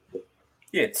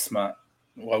 Yeah, it's smart.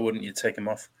 Why wouldn't you take him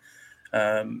off?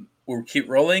 We'll keep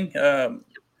rolling. The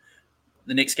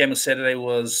next game on Saturday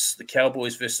was the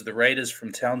Cowboys versus the Raiders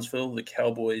from Townsville. The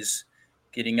Cowboys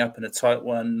getting up in a tight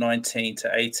one,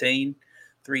 19-18.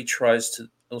 Three tries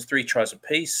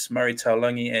apiece. Murray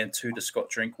Taulagi and 2 to Scott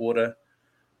Drinkwater.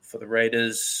 For the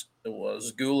Raiders, it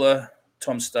was Gula,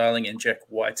 Tom Starling, and Jack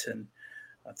Whiten.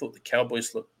 I thought the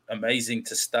Cowboys looked amazing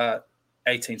to start,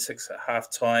 18-6 at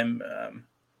halftime. I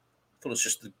thought it was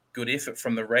just a good effort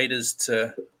from the Raiders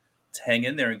to hang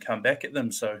in there and come back at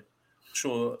them. So I'm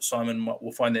sure Simon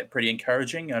will find that pretty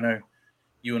encouraging. I know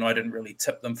you and I didn't really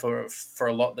tip them for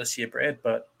a lot this year, Brad,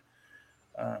 but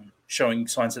showing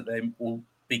signs that they will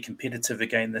be competitive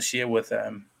again this year with,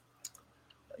 and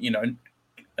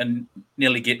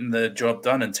nearly getting the job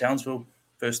done in Townsville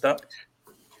first up.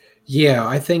 Yeah,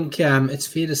 I think it's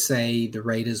fair to say the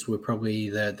Raiders were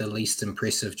probably the least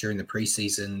impressive during the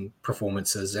preseason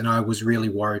performances, and I was really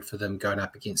worried for them going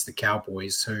up against the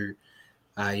Cowboys, who,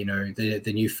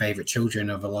 the new favorite children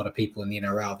of a lot of people in the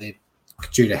NRL. They're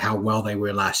due to how well they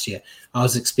were last year. I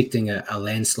was expecting a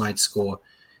landslide score.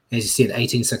 As you said,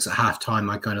 18-6 at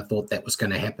halftime, I kind of thought that was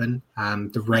going to happen.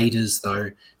 The Raiders,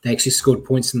 though, they actually scored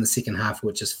points in the second half,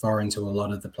 which is foreign to a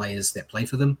lot of the players that play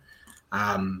for them.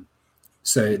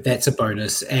 So that's a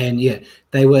bonus. And,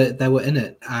 they were in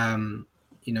it.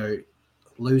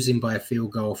 Losing by a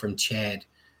field goal from Chad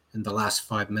in the last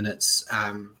 5 minutes,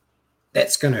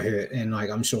 that's going to hurt. And,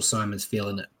 I'm sure Simon's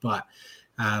feeling it. But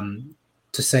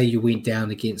to say you went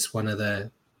down against one of the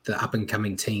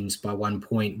up-and-coming teams by 1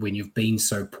 point when you've been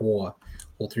so poor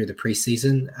all through the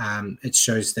preseason, it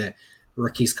shows that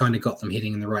Ricky's kind of got them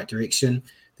heading in the right direction.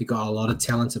 They've got a lot of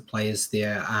talented players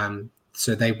there,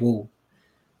 so they will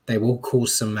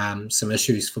cause some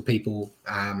issues for people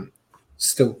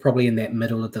still probably in that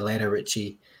middle of the ladder,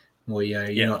 Richie, or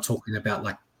you're not talking about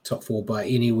like top 4, but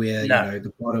anywhere,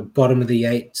 the bottom of the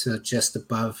 8 to just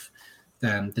above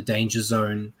the danger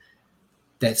zone.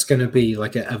 That's going to be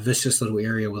like a vicious little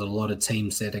area with a lot of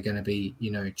teams that are going to be,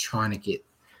 trying to get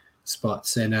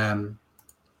spots. And,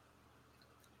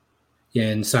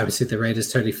 and Simon said the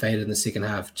Raiders totally faded in the second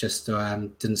half, just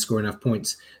didn't score enough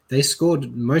points. They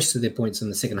scored most of their points in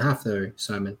the second half, though,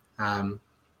 Simon.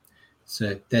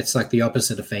 So that's like the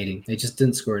opposite of fading. They just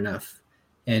didn't score enough.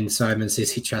 And Simon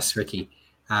says he trusts Ricky.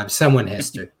 Someone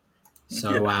has to.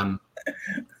 So,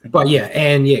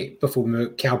 before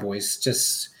Cowboys,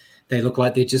 just... They look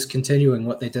like they're just continuing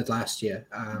what they did last year.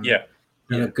 They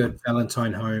look good.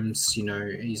 Valentine Holmes,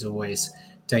 he's always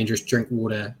dangerous.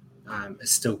 Drinkwater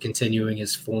is still continuing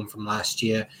his form from last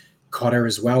year. Cotter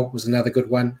as well was another good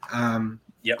one.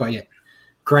 But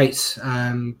great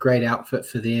outfit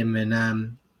for them.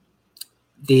 And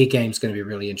their game's going to be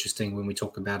really interesting when we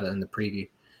talk about it in the preview.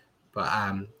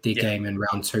 But their game in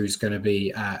round 2 is going to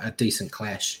be a decent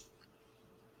clash.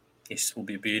 Yes, will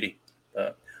be a beauty.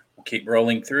 But we'll keep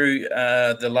rolling through.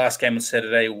 The last game on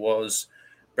Saturday was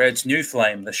Brad's New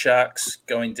Flame, the Sharks,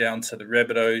 going down to the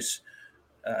Rabbitohs,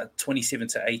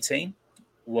 27-18.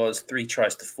 Was 3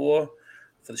 tries to 4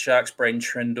 for the Sharks. Braden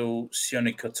Trindle,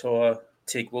 Sione Katoa,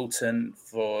 Tig Wilton.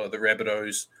 For the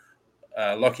Rabbitohs,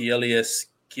 Lockie Ilias,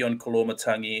 Keon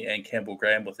Kolomatangi, and Campbell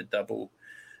Graham with a double.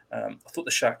 I thought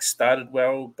the Sharks started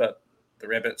well, but the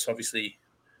Rabbits obviously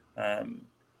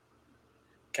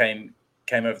came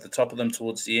over the top of them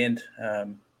towards the end.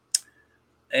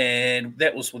 And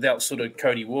that was without sort of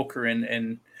Cody Walker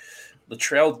and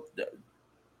Latrell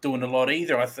doing a lot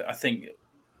either. I think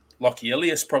Lockie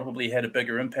Ilias probably had a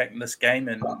bigger impact in this game,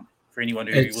 and For anyone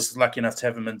who was lucky enough to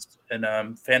have him in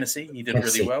fantasy, he did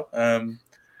really well. I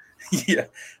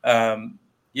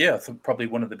think probably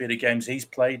one of the better games he's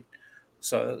played.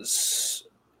 So it's,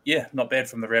 not bad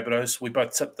from the Rabbitohs. We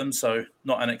both tipped them, so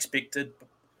not unexpected.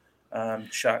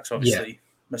 Sharks obviously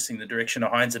missing the direction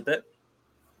of Hines a bit.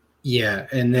 Yeah,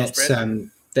 and that's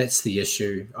the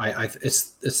issue.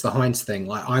 It's the Hines thing.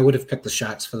 Like, I would have picked the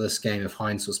Sharks for this game if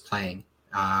Hines was playing.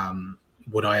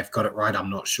 Would I have got it right?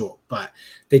 I'm not sure, but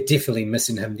they're definitely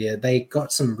missing him there. They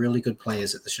got some really good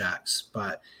players at the Sharks,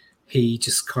 but he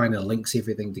just kind of links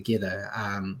everything together,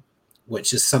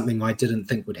 which is something I didn't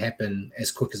think would happen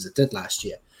as quick as it did last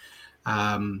year.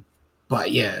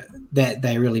 But yeah, that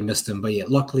they really missed him. But yeah,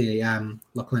 luckily,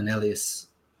 Lachlan Ilias,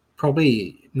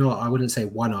 probably not, I wouldn't say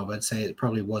I'd say it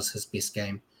probably was his best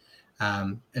game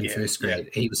in first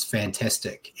grade. He was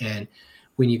fantastic. And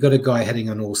when you've got a guy hitting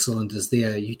on all cylinders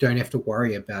there, you don't have to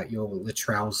worry about your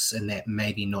Latrells and that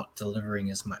maybe not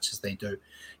delivering as much as they do,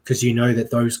 because you know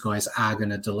that those guys are going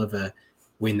to deliver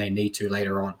when they need to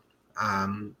later on,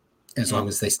 as long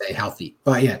as they stay healthy.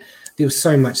 But yeah, there was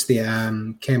so much there.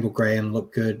 Campbell Graham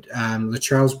looked good.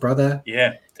 Latrell's brother,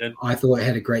 did. I thought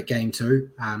had a great game too.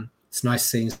 It's nice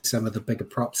seeing some of the bigger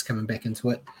props coming back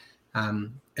into it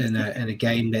in a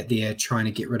game that they're trying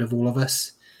to get rid of all of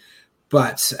us.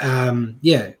 But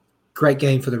great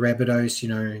game for the Rabbitohs. You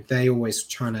know,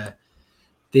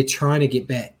 they're trying to get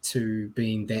back to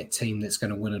being that team that's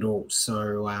going to win it all.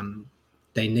 So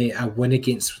they need a win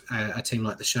against a team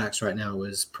like the Sharks right now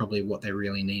is probably what they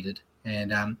really needed.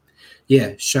 And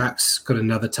Sharks got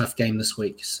another tough game this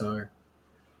week. So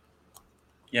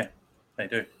yeah, they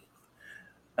do.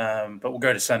 But we'll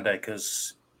go to Sunday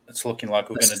because it's looking like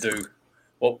we're going to do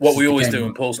what we always do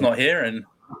when Paul's not here. And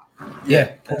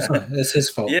it's his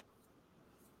fault. Yeah,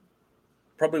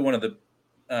 probably one of the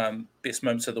best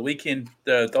moments of the weekend.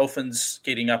 The Dolphins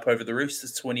getting up over the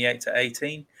Roosters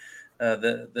 28-18.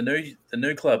 The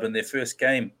new club in their first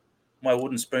game. My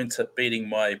wooden spoon tip beating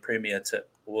my premier tip.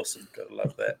 Awesome, gotta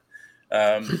love that.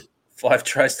 5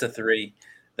 tries to 3.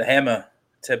 The hammer,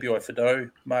 Tabuai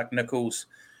Fidow, Mark Nichols,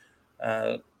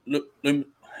 Lumiere.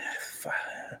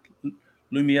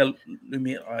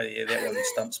 That one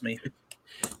stumps me.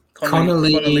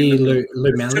 Connolly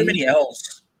Lumeli. Too many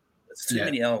L's. It's too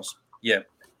many L's. Yeah.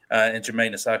 And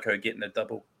Jermaine Asako getting a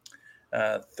double.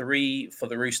 3 for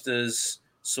the Roosters,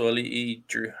 Soali'i,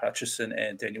 Drew Hutchison,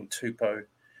 and Daniel Tupou.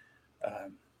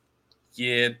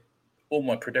 All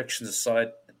my predictions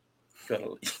aside,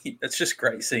 it's just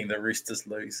great seeing the Roosters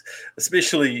lose,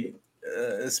 especially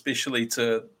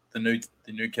to the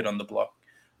new kid on the block.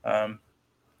 I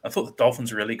thought the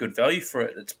Dolphins were really good value for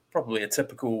it. It's probably a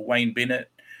typical Wayne Bennett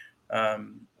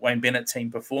team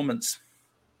performance,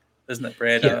 isn't it,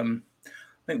 Brad? Yeah.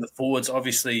 I think the forwards,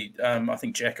 obviously, I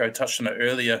think Jacko touched on it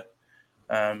earlier.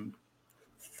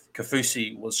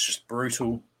 Kaufusi was just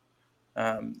brutal,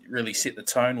 really set the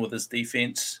tone with his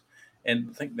defense.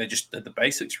 And I think they just did the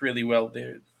basics really well.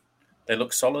 They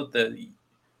look solid. The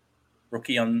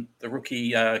rookie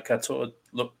Katoa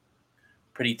looked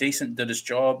pretty decent, did his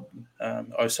job.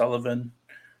 O'Sullivan,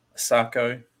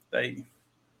 Asako, I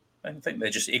think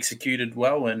they just executed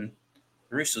well, and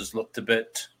the Roosters looked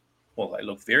they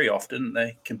look very off, didn't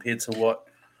they, compared to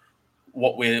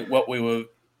what we were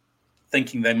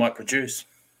thinking they might produce.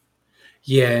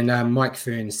 Yeah, and Mike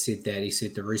Fern said that. He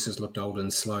said the Roosters looked old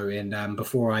and slow. And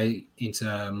before I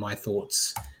enter my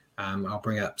thoughts, I'll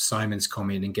bring up Simon's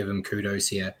comment and give him kudos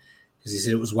here, because he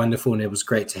said it was wonderful and it was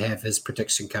great to have his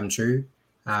prediction come true.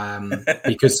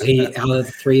 Because out of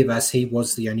the three of us, he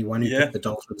was the only one who picked the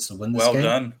Dolphins to win this game. Well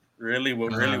done. Really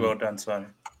well done,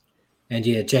 Simon. And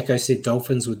yeah, Jacko said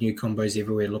Dolphins with new combos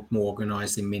everywhere look more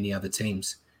organised than many other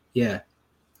teams. Yeah.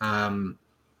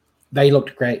 They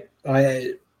looked great.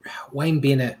 Wayne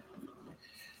Bennett,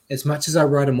 as much as I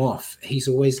write him off, he's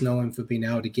always known for being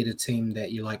able to get a team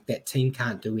that you're like, that team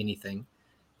can't do anything,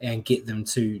 and get them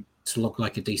to look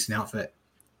like a decent outfit.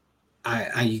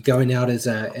 Are you going out as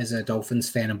a Dolphins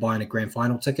fan and buying a grand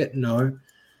final ticket? No.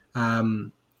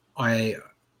 But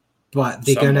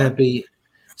they're going to be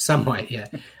somewhat, yeah.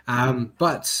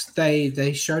 But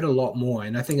they showed a lot more,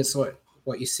 and I think it's like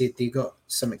what you said. They got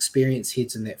some experienced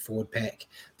heads in that forward pack.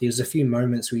 There was a few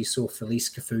moments where you saw Felice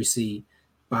Kaufusi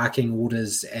barking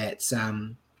orders at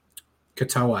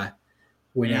Katoa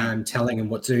when I'm telling him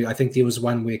what to do. I think there was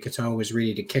one where Katoa was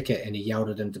ready to kick it and he yelled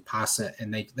at him to pass it,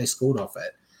 and they scored off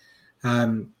it.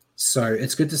 So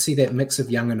it's good to see that mix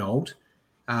of young and old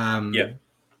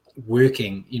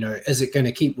working. You know, is it going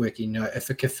to keep working? You know, if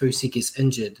a Kaufusi gets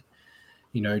injured,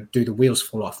 you know, do the wheels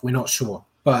fall off? We're not sure.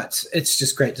 But it's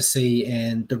just great to see.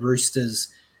 And the Roosters,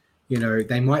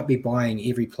 They might be buying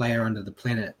every player under the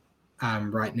planet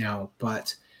right now,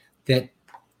 but that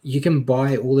you can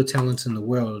buy all the talent in the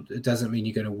world. It doesn't mean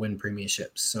you're going to win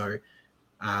premierships. So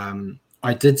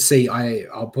I did see,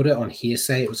 I'll put it on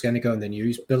hearsay, it was going to go in the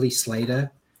news. Billy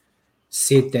Slater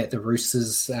said that the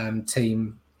Roosters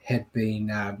team had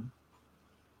been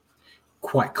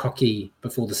quite cocky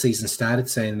before the season started,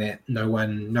 saying that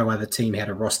no other team had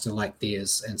a roster like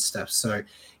theirs and stuff. So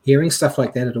hearing stuff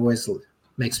like that, it always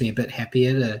makes me a bit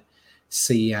happier to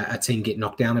see a team get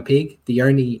knocked down a peg. The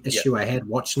only issue I had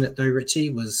watching it though, Richie,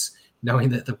 was knowing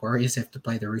that the Warriors have to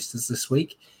play the Roosters this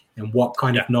week and what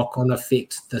kind of knock-on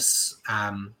effect this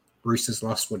Roosters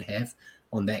loss would have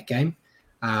on that game.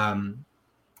 And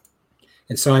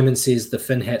Simon says the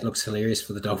fin hat looks hilarious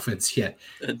for the Dolphins. Yeah,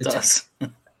 it does.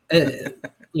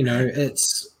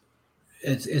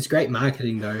 It's great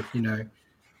marketing though.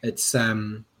 It's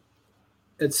a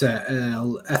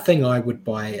thing I would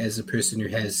buy as a person who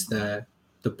has the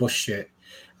Bush shirt.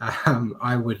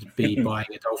 I would be buying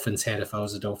a Dolphins hat if I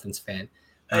was a Dolphins fan.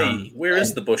 Hey, where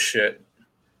is the Bush shirt?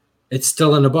 It's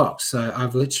still in a box. So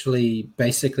I've literally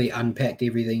basically unpacked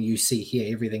everything you see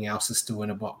here. Everything else is still in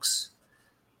a box.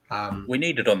 We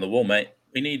need it on the wall, mate.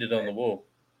 We need it on the wall.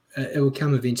 It will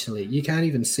come eventually. You can't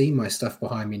even see my stuff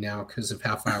behind me now because of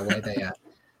how far away they are.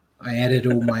 I added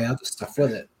all my other stuff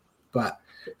with it. But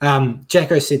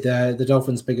Jacko said the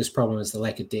Dolphins' biggest problem is the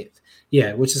lack of depth.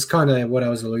 Yeah, which is kind of what I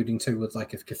was alluding to with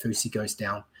like if Kaufusi goes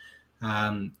down.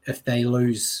 If they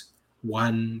lose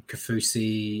one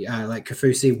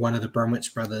Kaufusi, one of the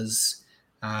Bromwich brothers,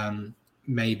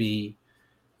 maybe,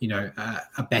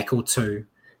 a back or two,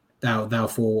 they'll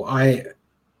fall. I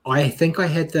think I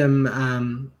had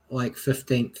them like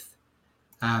 15th.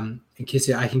 And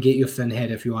Kessie, I can get your fin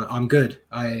hat if you want. I'm good.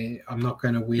 I'm not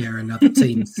going to wear another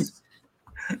team's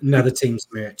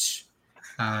merch.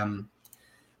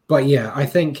 But yeah, I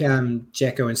think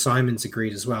Jacko and Simon's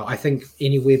agreed as well. I think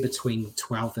anywhere between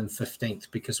 12th and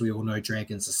 15th, because we all know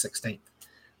Dragons are 16th.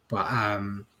 But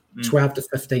 12th to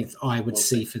 15th, I would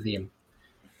see for them.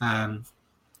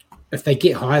 If they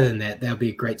get higher than that, that'll be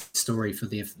a great story for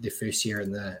their first year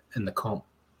in the comp.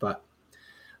 But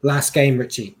last game,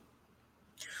 Richie.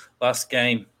 Last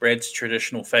game, Brad's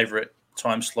traditional favourite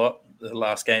time slot, the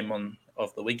last game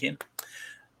of the weekend.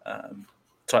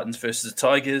 Titans versus the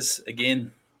Tigers.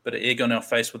 Again, bit of egg on our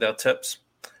face with our tips.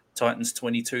 Titans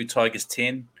 22, Tigers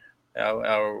 10.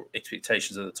 Our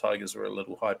expectations of the Tigers were a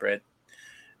little high, Brad.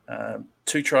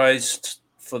 2 tries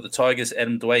for the Tigers,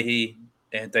 Adam Dwayhe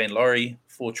and Dane Laurie.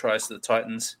 4 tries to the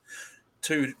Titans.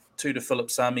 2 to Philip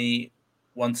Sami,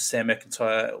 1 to Sam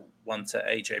McIntyre, 1 to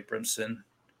AJ Brimson.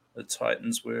 The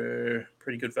Titans were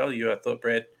pretty good value, I thought,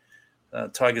 Brad.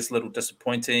 Tigers a little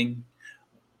disappointing.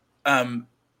 They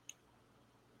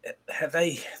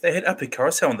had Api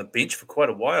Koroisau on the bench for quite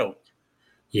a while.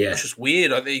 Yeah. Which is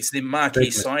weird. It's their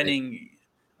marquee signing.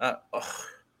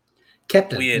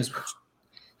 Captain. Weird.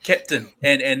 Captain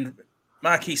and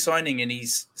marquee signing, and he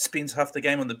spends half the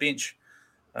game on the bench.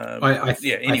 I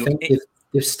think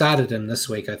they've started him this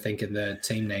week, I think, in the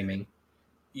team naming.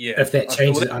 Yeah. If that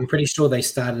changes, I'm pretty sure they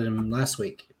started him last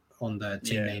week on the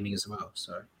team naming as well.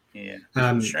 So yeah.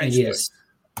 And yes.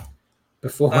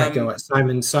 Before I go,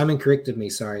 Simon corrected me.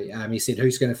 Sorry, he said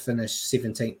who's going to finish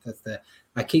 17th.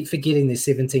 I keep forgetting there's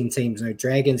 17 teams. No,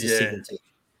 Dragons are 17.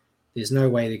 There's no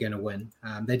way they're going to win.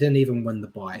 They didn't even win the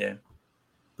bye. Yeah.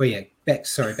 But yeah, back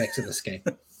to this game.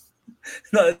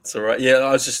 No, it's all right. Yeah,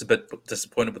 I was just a bit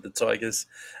disappointed with the Tigers.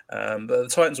 But the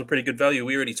Titans were pretty good value.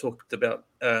 We already talked about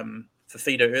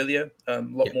Fafita earlier. A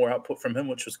lot more output from him,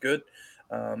 which was good.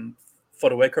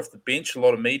 Fodawaker off the bench, a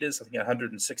lot of meters. I think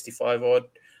 165 odd,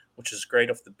 which is great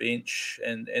off the bench.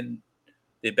 And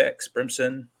their backs,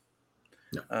 Brimson.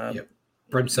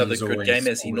 Brimson another good game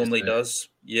as he normally does.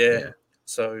 Yeah.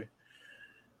 So,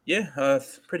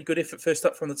 pretty good effort first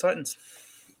up from the Titans.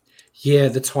 Yeah,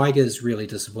 the Tigers really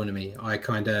disappointed me. I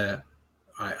backed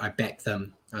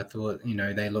them. I thought,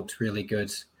 they looked really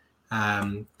good.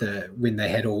 When they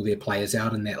had all their players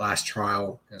out in that last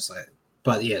trial, it's like,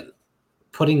 but yeah,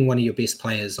 putting one of your best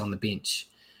players on the bench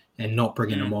and not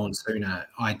bringing them on sooner,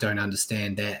 I don't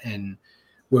understand that, and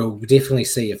we'll definitely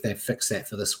see if they fix that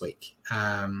for this week.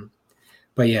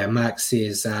 But yeah, Mark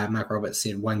Roberts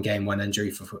said 1 game, 1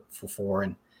 injury for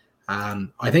Foran.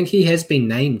 I think he has been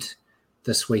named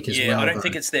this week as well. Yeah, I don't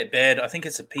think it's that bad. I think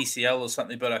it's a PCL or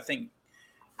something, but I think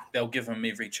they'll give him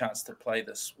every chance to play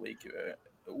this week. It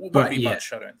won't be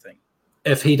much, I don't think.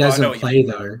 If he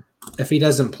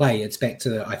doesn't play, it's back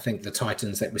to, I think, the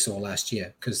Titans that we saw last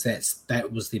year, because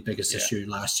that was the biggest issue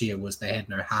last year, was they had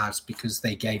no halves because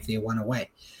they gave their one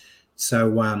away. So,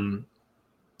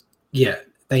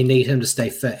 they need him to stay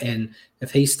fit. And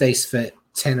if he stays fit,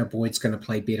 Tanner Boyd's going to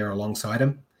play better alongside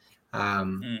him.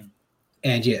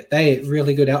 And yeah, they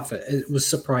really good outfit. It was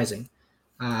surprising.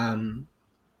 And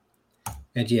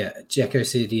yeah, Jacko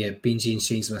said, yeah, Benji and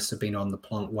Sheens must have been on the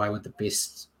plonk. Why would the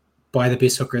best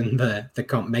hooker in the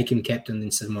comp make him captain and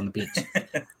then sit him on the bench?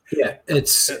 Yeah, it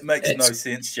makes no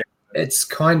sense, Jack. It's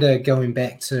kind of going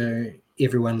back to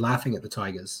everyone laughing at the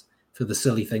Tigers for the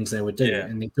silly things they would do,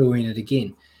 and they're doing it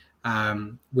again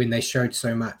when they showed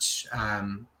so much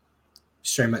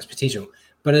potential.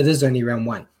 But it is only round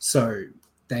one, so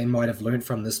they might have learned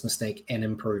from this mistake and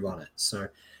improve on it. So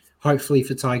hopefully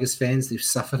for Tigers fans, they've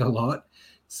suffered a lot.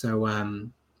 So,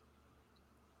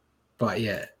 but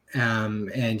yeah,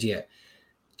 and yeah,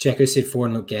 Jacko said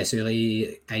Foran looked gas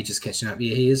early. Age is catching up.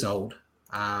 Yeah, he is old.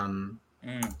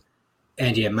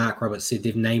 And yeah, Mark Roberts said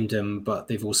they've named him, but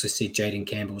they've also said Jaden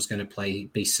Campbell is going to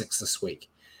be 6 this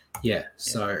week. Yeah,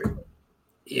 so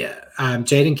yeah,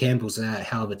 Jaden Campbell's a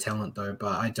hell of a talent though,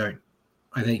 but I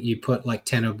think you put like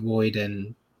Tanner Boyd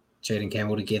and Jaden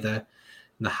Campbell together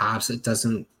in the halves, it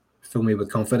doesn't fill me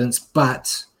with confidence,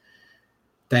 but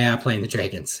they are playing the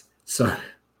Dragons. So,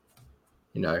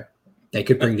 they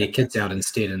could bring their kids out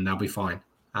instead and they'll be fine.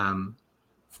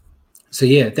 So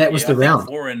yeah, that was the round.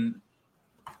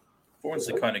 Foran's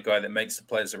the kind of guy that makes the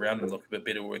players around him look a bit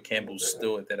better, where Campbell's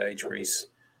still at that age where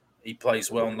he plays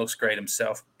well and looks great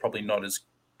himself, probably not as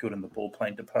good in the ball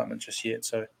playing department just yet.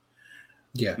 So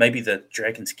yeah, maybe the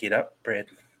Dragons get up, Brad.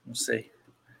 We'll see.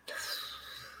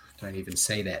 Don't even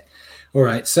say that. All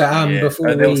right. So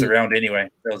that was the round anyway.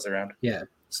 That was the round. Yeah.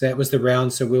 So that was the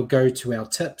round. So we'll go to our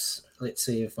tips. Let's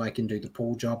see if I can do the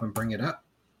pool job and bring it up.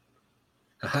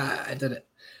 Aha, I did it.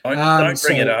 Don't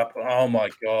bring it up. Oh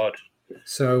my God.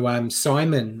 So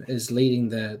Simon is leading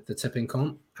the tipping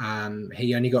comp.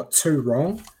 He only got 2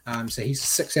 wrong. So he's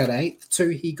 6 out of 8. 2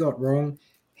 he got wrong.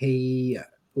 He,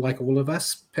 like all of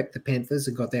us, picked the Panthers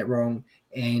and got that wrong.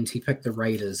 And he picked the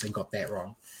Raiders and got that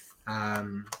wrong.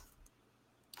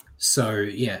 So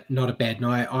yeah, not a bad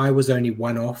night. I was only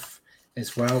 1 off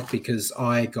as well because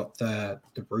I got the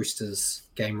Roosters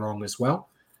game wrong as well.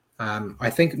 I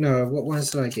think what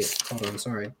ones did I get? Hold on,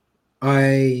 sorry.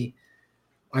 I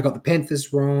got the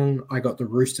Panthers wrong, I got the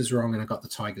Roosters wrong, and I got the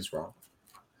Tigers wrong.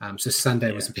 So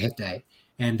Sunday was a bad day.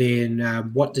 And then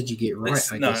what did you get right?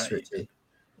 Guess, Richie.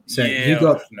 So you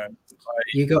got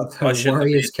the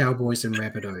Warriors, Cowboys, and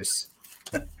Rabbitohs.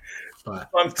 But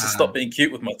time to stop being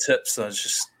cute with my tips. I was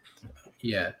just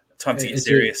time to get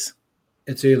serious.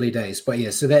 It's early days, but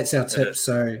yeah. So that's our tip.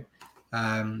 So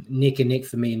neck and neck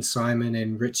for me and Simon,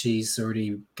 and Richie's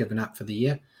already given up for the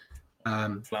year.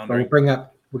 But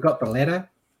we've got the ladder.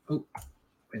 Oh,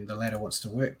 and the ladder wants to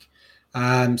work.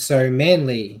 So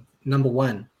Manly number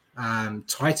 1,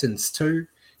 Titans 2,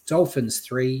 Dolphins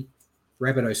 3,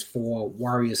 Rabbitohs 4,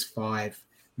 Warriors 5,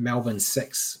 Melbourne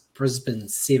 6, Brisbane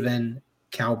 7,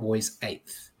 Cowboys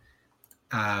 8th.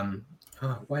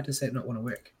 Why does that not want to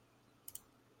work?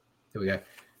 There we go.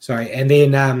 Sorry. And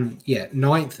then,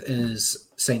 9th is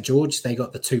St. George. They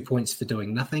got the 2 points for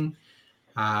doing nothing.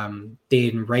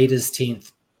 Then Raiders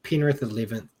 10th, Penrith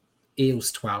 11th,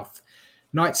 Eels 12th,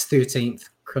 Knights 13th,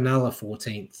 Cronulla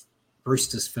 14th,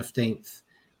 Roosters 15th,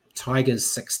 Tigers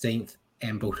 16th,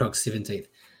 and Bulldogs 17th.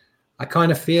 I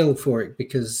kind of feel for it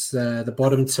because the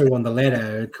bottom 2 on the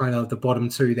ladder are kind of the bottom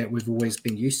 2 that we've always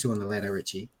been used to on the ladder,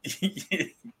 Richie.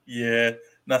 Yeah,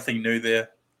 nothing new there.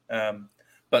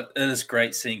 But it is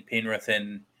great seeing Penrith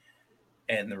and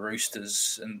the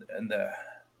Roosters in the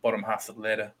bottom half of the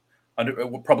ladder.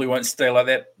 It probably won't stay like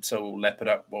that, so we'll lap it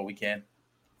up while we can.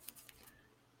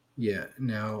 Yeah.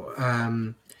 Now,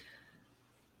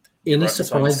 any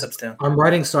surprises? I'm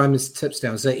writing Simon's tips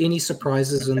down. Is there any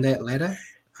surprises in that ladder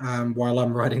while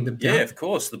I'm writing them down? Yeah, of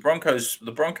course. The Broncos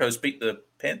beat the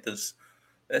Panthers.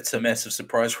 That's a massive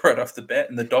surprise right off the bat,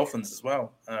 and the Dolphins as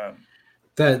well.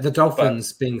 The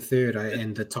Dolphins being third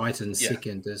and the Titans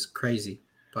second is crazy.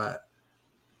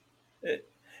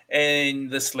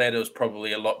 And this ladder is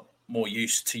probably a lot more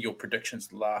used to your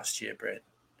predictions last year, Brad.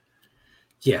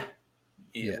 Yeah,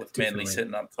 with Manly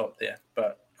sitting up top there.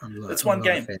 But it's one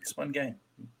game. It's one game.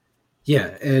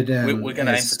 Yeah. We're going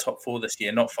to aim for top 4 this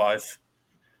year, not 5.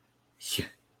 Yeah,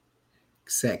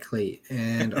 exactly.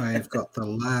 And I have got the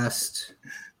last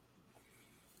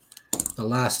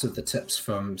of the tips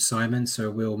from Simon, so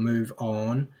we'll move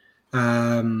on.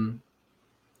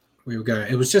 We'll go.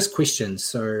 It was just questions,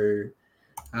 so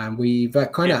we've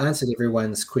kind of answered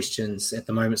everyone's questions at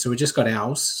the moment, so we just got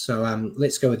ours. So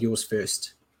let's go with yours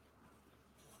first.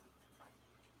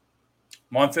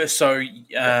 Mine first. So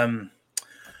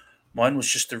mine was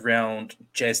just around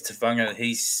Jazz Tavanga.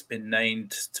 He's been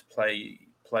named to play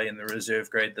play in the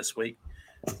reserve grade this week.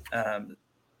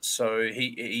 So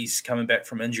he's coming back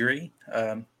from injury.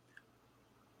 I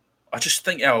just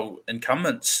think our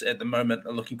incumbents at the moment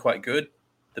are looking quite good.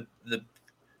 The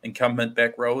incumbent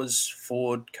back rowers,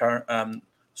 Ford, Niokore,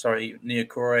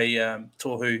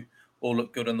 Tohu, all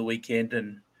look good on the weekend,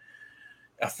 and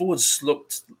our forwards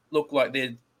look like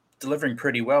they're delivering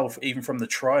pretty well, even from the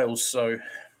trials. So,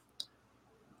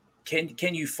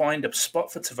 can you find a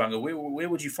spot for Tavanga? Where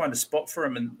would you find a spot for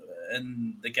him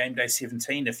in the game day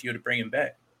 17 if you were to bring him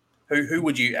back? Who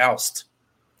would you oust?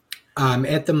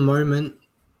 At the moment,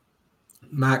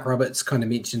 Mark Roberts kind of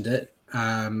mentioned it.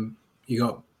 You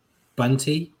got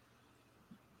Bunty.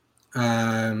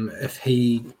 If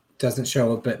he doesn't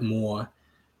show a bit more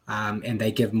and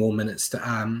they give more minutes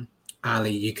to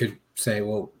Ali, you could say,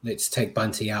 well, let's take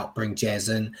Bunty out, bring Jazz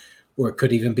in. Or it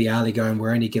could even be Ali going,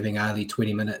 we're only giving Ali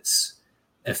 20 minutes.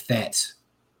 If that,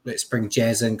 let's bring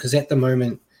Jazz in. Because at the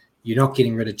moment, you're not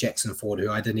getting rid of Jackson Ford,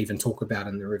 who I didn't even talk about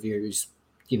in the reviews.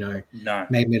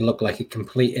 Made me look like a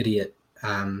complete idiot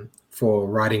for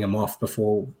writing him off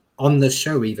before on the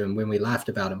show, even when we laughed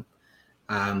about him.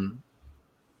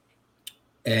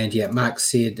 And yeah, Mark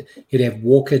said he'd have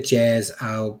Walker, Jazz,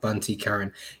 Al, Bunty,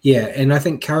 Curran. Yeah, and I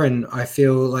think Curran, I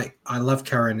feel like I love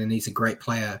Curran and he's a great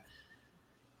player.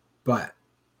 But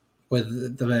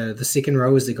with the second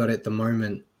rowers they got at the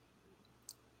moment,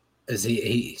 is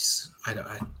he's I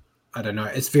don't know.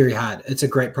 It's very hard. It's a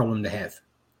great problem to have.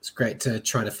 It's great to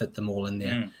try to fit them all in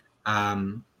there.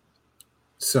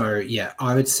 So yeah,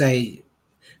 I would say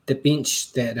the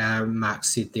bench that Mark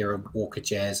said there of Walker,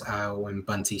 Jazz, and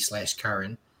Bunty /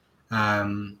 Curran,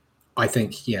 I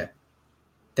think, yeah,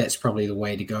 that's probably the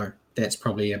way to go. That's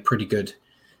probably a pretty good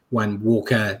one.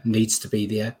 Walker needs to be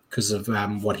there because of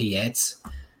what he adds.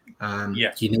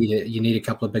 You need a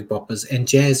couple of big boppers. And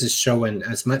Jazz is showing,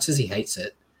 as much as he hates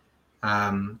it,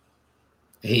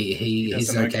 he's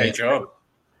an okay job.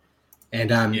 And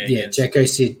Jacko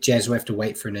said Jazz will have to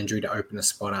wait for an injury to open a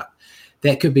spot up.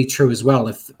 That could be true as well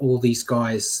if all these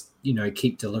guys,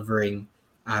 keep delivering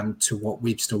to what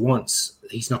Webster wants.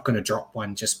 He's not going to drop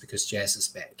one just because Jazz is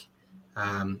back.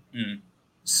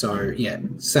 So yeah,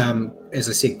 as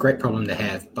I said, great problem to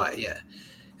have. But yeah,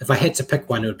 if I had to pick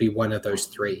one, it would be one of those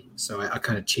three. So I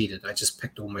kind of cheated. I just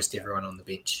picked almost everyone on the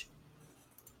bench.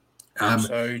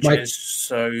 So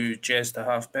Jazz the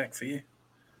halfback for you?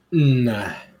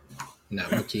 No,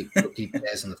 we'll keep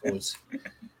Jazz in the forwards.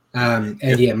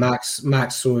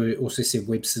 Mark also said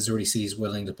Webster's already said he's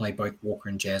willing to play both Walker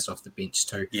and Jazz off the bench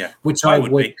too. Yeah, which I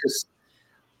would, because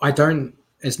I don't,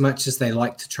 as much as they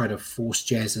like to try to force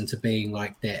Jazz into being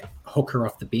like that hooker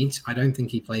off the bench, I don't think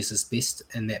he plays his best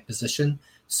in that position.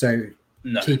 So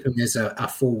keep him as a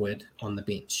forward on the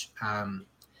bench.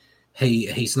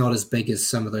 He's not as big as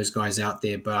some of those guys out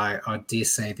there, but I dare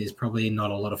say there's probably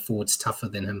not a lot of forwards tougher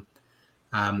than him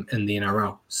in the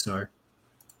NRL. So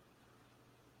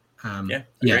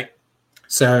agree.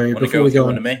 So before we go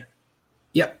on to me,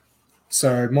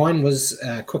 so mine was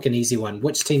a quick and easy one.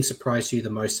 Which team surprised you the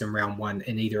most in round one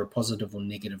in either a positive or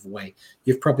negative way?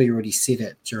 You've probably already said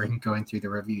it during going through the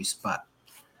reviews, but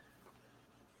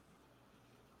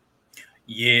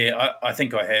yeah, I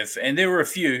think I have, and there were a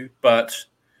few, but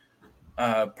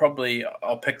probably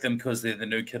I'll pick them because they're the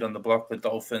new kid on the block, the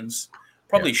Dolphins.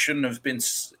 Probably shouldn't have been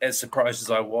as surprised as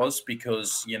I was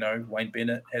because Wayne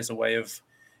Bennett has a way of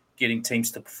getting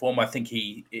teams to perform. I think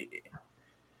he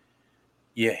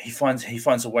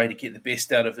finds a way to get the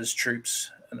best out of his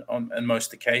troops on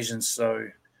most occasions. So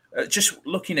just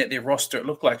looking at their roster, it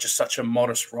looked like just such a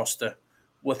modest roster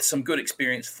with some good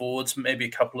experienced forwards, maybe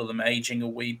a couple of them aging a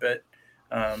wee bit,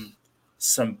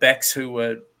 some backs who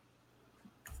were,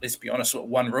 let's be honest,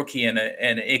 one rookie and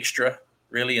an extra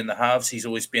really in the halves. He's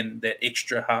always been that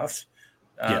extra half.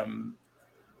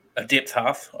 A depth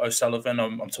half, O'Sullivan,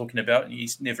 I'm talking about.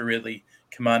 He's never really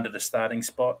commanded a starting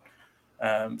spot.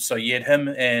 So you had him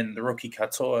and the rookie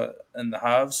Katoa in the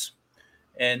halves.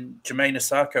 And Jermaine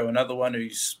Asako, another one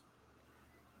who's,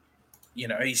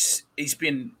 he's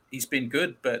been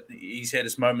good, but he's had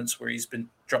his moments where he's been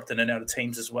dropped in and out of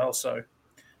teams as well. So,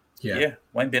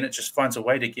 Wayne Bennett just finds a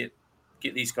way to get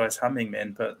these guys humming,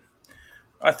 man. But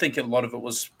I think a lot of it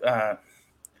was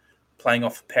playing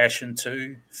off passion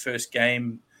too. First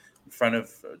game in front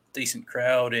of a decent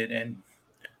crowd and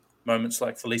moments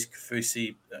like Felice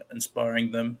Kafusi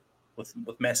inspiring them with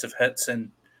massive hits,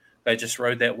 and they just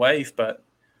rode that wave. But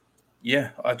yeah,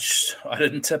 I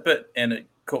didn't tip it, and it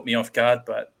caught me off guard.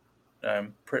 But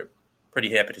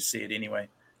pretty happy to see it anyway.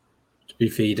 To be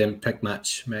fair, you didn't pick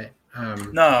much, mate.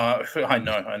 No, I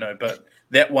know, but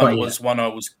that one was one I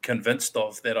was convinced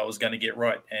of that I was going to get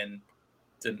right, and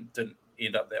didn't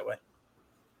end up that way.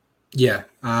 Yeah,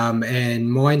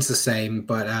 and mine's the same,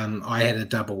 but I had a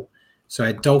double.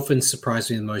 So Dolphins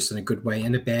surprised me the most in a good way.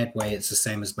 In a bad way, it's the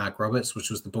same as Mark Roberts, which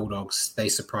was the Bulldogs. They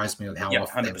surprised me with how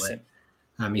off 100%. They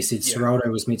were. He said Seraldo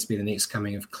was meant to be the next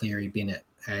coming of Cleary Bennett.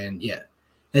 And yeah,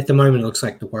 at the moment, it looks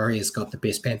like the Warriors got the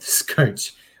best Panthers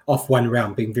coach off one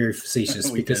round, being very facetious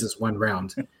because it's one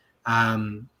round.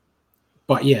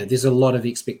 But yeah, there's a lot of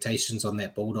expectations on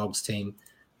that Bulldogs team.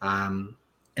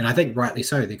 And I think rightly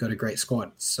so. They've got a great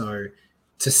squad. So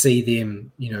to see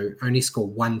them, only score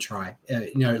one try,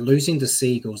 losing to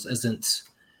Seagulls isn't,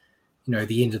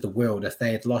 the end of the world. If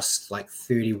they had lost like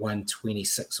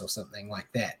 31-26 or something like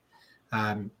that.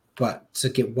 But to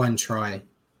get one try,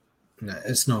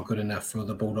 it's not good enough for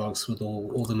the Bulldogs with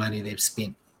all the money they've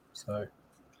spent. So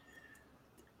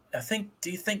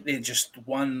do you think they're just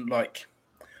one, like,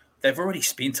 they've already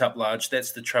spent up large,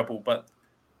 that's the trouble, but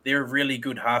they're a really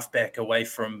good halfback away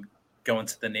from going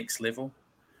to the next level.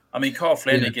 I mean, Kyle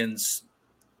Flanagan's,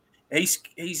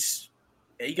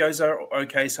 he goes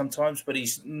okay sometimes, but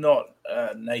he's not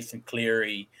Nathan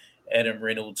Cleary, Adam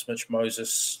Reynolds, Mitch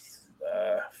Moses.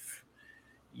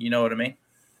 You know what I mean?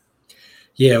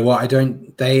 Yeah, well,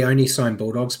 they only sign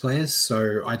Bulldogs players,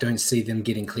 so I don't see them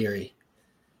getting Cleary.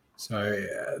 So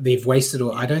they've wasted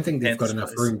I don't think they've got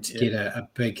enough room to get a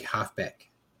big halfback.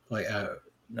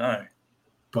 No.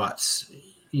 But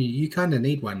you kind of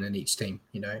need one in each team,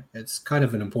 It's kind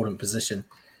of an important position.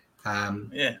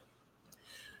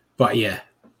 But yeah,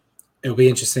 it'll be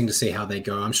interesting to see how they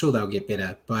go. I'm sure they'll get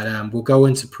better. But we'll go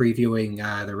into previewing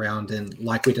the round. And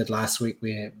like we did last week,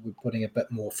 we're putting a bit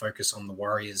more focus on the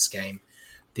Warriors game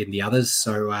than the others.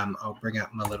 So I'll bring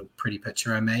up my little pretty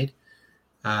picture I made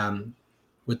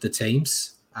with the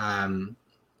teams.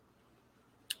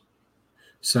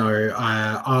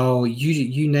 So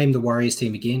you name the Warriors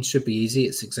team again. Should be easy.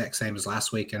 It's the exact same as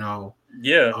last week, and I'll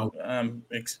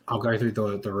go through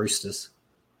the Roosters.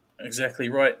 Exactly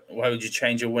right. Why would you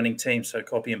change your winning team? So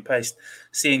copy and paste.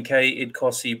 CNK, Ed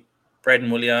Cossey, Braden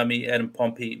Williami, Adam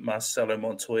Pompey, Marcelo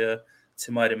Montoya,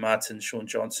 Timaida Martin, Sean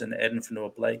Johnson, Adam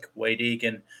Fanua-Blake, Wade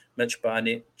Egan, Mitch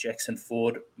Barnett, Jackson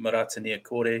Ford, Marata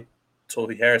Niokore,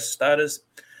 Tohu Harris starters,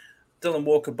 Dylan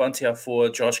Walker, Bunty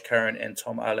Afoa, Josh Curran, and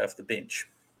Tom Arley off the bench.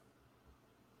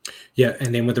 Yeah,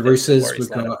 and then with the Roosters,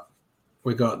 we've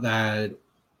got the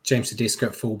James Tedesco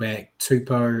at fullback,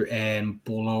 Tupou and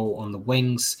Bolo on the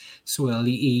wings,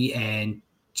 Suali'i and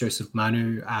Joseph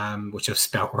Manu, which I've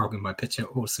spelled wrong in my picture.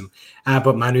 Awesome.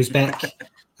 But Manu's back.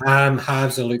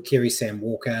 Halves are Luke Keary, Sam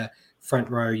Walker. Front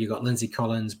row, you got Lindsay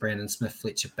Collins, Brandon Smith,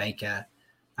 Fletcher Baker.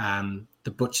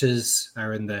 The Butchers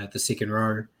are in the second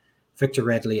row. Victor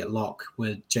Radley at lock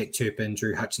with Jake Turpin,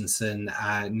 Drew Hutchinson,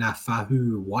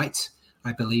 Nafahu White,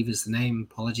 I believe is the name.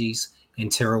 Apologies. And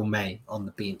Terrell May on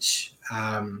the bench.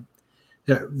 The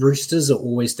Roosters are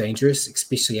always dangerous,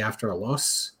 especially after a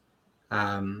loss.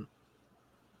 I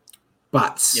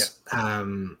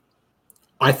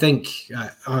think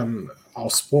I'll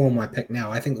spoil my pick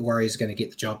now. I think the Warriors are going to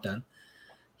get the job done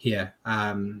here.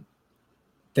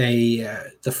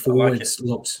 The forwards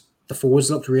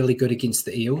looked really good against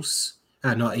the Eels.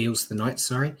 Not Eels, the Knights,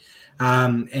 sorry.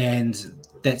 And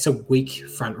that's a weak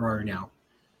front row now.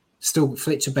 Still,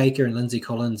 Fletcher Baker and Lindsay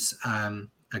Collins are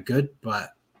good,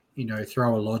 but,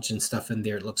 throw a Lodge and stuff in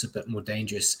there, it looks a bit more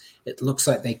dangerous. It looks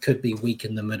like they could be weak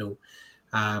in the middle.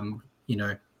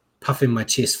 Puffing my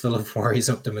chest full of Warriors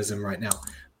optimism right now.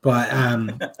 But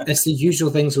it's the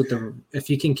usual things with if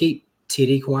you can keep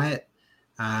Teddy quiet,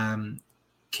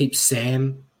 keep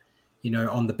Sam,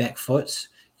 on the back foot,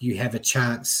 you have a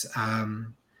chance.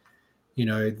 We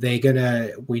know they're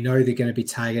going to be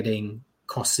targeting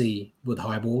Cossey with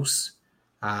high balls.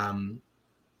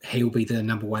 He'll be the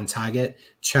number one target.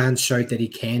 Chance showed that he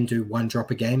can do one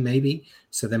drop a game, maybe.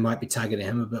 So they might be targeting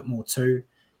him a bit more too.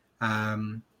 I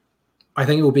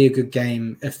think it will be a good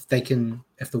game if the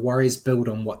Warriors build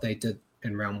on what they did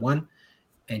in round one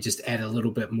and just add a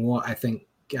little bit more. I think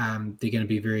they're going to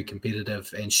be very competitive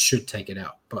and should take it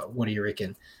out. But what do you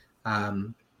reckon? I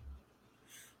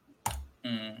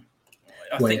don't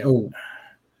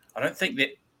think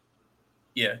that.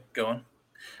 Yeah, go on.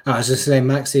 I was just saying,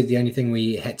 Mark said the only thing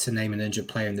we had to name an injured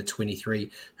player in the 23.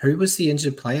 Who was the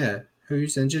injured player?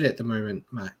 Who's injured at the moment,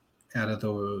 Mark? Out of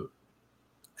Valia,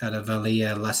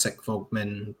 Lassick,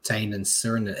 Vogtman, Tane, and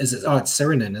Sirinen. It's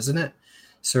Sirinen, isn't it?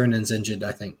 Sirinen's injured,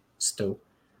 I think, still.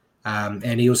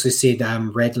 And he also said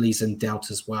Radley's in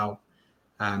doubt as well.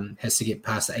 Has to get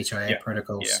past the HIA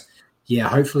protocols. Yeah,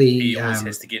 hopefully he always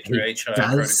has to get through HIA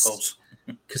protocols.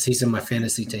 Because he's in my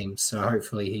fantasy team, so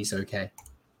hopefully he's okay.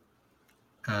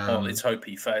 Let's hope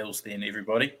he fails then,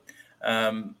 everybody.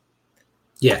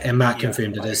 Yeah, and Mark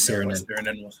confirmed it is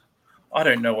Sirenen. I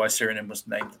don't know why Sirenen was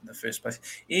named in the first place.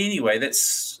 Anyway,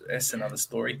 that's another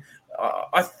story.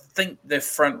 I think their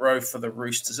front row for the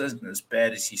Roosters isn't as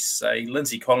bad as you say.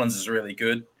 Lindsay Collins is really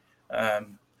good.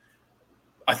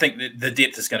 I think the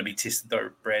depth is going to be tested, though,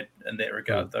 Brad, in that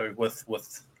regard, though, with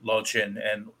Lodge and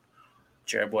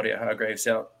Jared Waerea-Hargreaves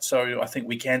out. So I think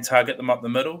we can target them up the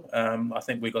middle. I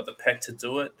think we got the pack to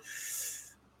do it.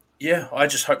 Yeah, I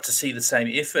just hope to see the same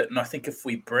effort. And I think if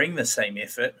we bring the same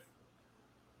effort,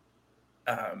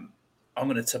 I'm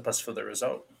going to tip us for the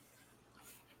result.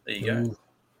 There you go.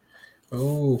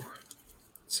 Oh,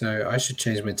 so I should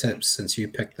change my tips since you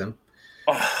picked them.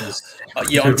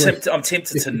 Yeah, I'm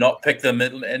tempted to not pick them,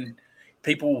 and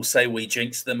people will say we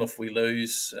jinx them if we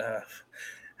lose.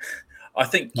 I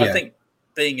think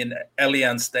being in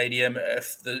Allianz Stadium,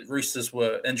 if the Roosters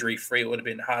were injury free, it would have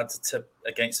been hard to tip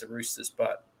against the Roosters.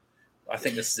 But I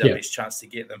think this is our best chance to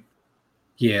get them.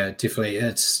 Yeah, definitely.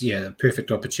 It's a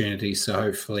perfect opportunity. So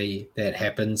hopefully that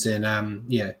happens, and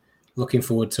looking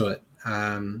forward to it.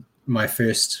 My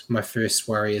first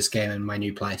Warriors game in my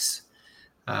new place.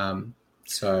 Really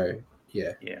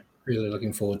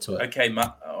looking forward to it. Okay,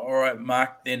 all right,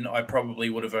 Mark. Then I probably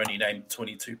would have only named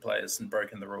 22 players and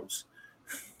broken the rules.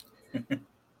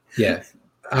 That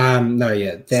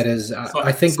is.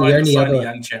 I think the only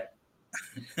other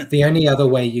the only other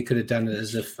way you could have done it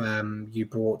is if you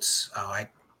brought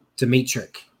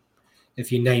Dimitrik,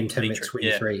 if you named him at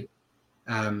 23.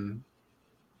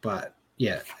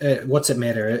 What's it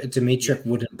matter? Dimitrik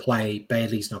wouldn't play.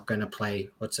 Bailey's not going to play.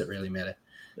 What's it really matter?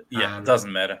 Yeah, it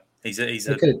doesn't matter. He's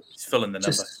filling the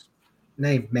number.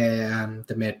 Name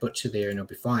the Mad Butcher there, and it'll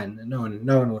be fine. No one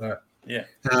will know. Yeah.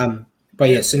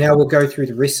 So now we'll go through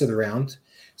the rest of the round.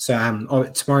 So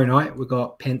tomorrow night we've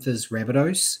got Panthers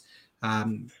Rabbitohs.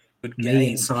 Me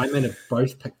and Simon have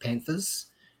both picked Panthers.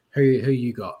 Who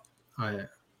you got?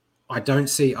 I don't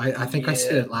see. I think I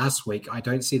said it last week. I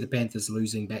don't see the Panthers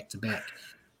losing back to back.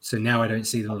 So now I don't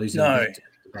see them losing back to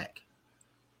back.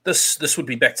 This would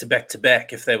be back to back to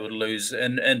back if they would lose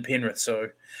in Penrith. So,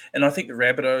 and I think the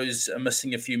Rabbitohs are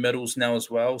missing a few middles now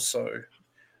as well. So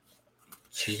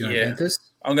you going Panthers?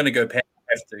 I'm going to go Panthers.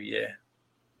 Have to, yeah.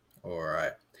 All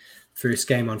right. First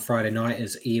game on Friday night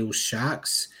is Eels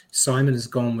Sharks. Simon has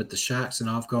gone with the Sharks, and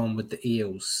I've gone with the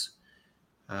Eels.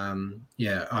 I'm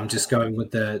just going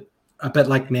with a bit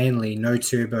like Manly, no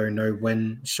Turbo, no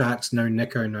win. Sharks, no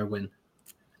Nico, no win.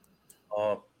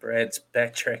 Oh, Brad's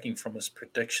backtracking from his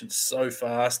predictions so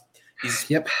fast. He's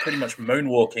pretty much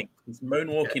moonwalking. He's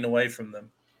moonwalking away from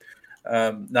them.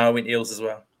 No, I went Eels as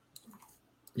well.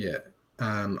 Yeah.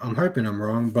 I'm hoping I'm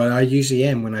wrong, but I usually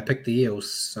am when I pick the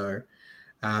Eels. So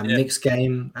next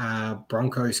game,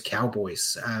 Broncos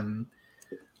Cowboys.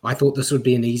 I thought this would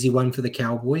be an easy one for the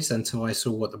Cowboys until I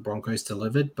saw what the Broncos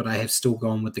delivered, but I have still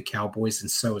gone with the Cowboys, and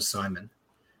so is Simon.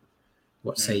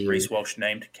 What say you? Reece Walsh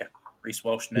named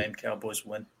Cowboys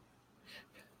win.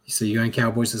 So you're going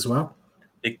Cowboys as well?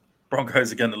 The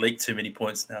Broncos are going to leak too many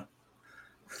points now.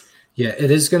 Yeah, it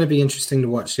is going to be interesting to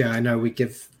watch. Yeah, I know we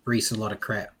give Reece a lot of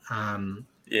crap.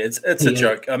 It's a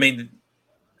joke. I mean,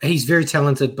 he's very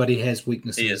talented, but he has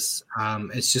weaknesses. He is.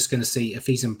 It's just going to see if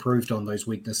he's improved on those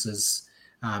weaknesses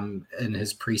in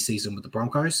his preseason with the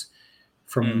Broncos.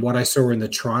 From what I saw in the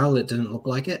trial, it didn't look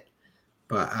like it.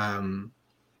 But,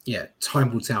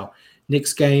 time will tell.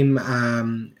 Next game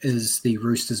is the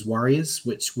Roosters Warriors,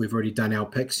 which we've already done our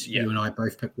picks. Yep. You and I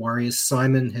both picked Warriors.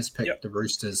 Simon has picked the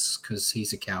Roosters because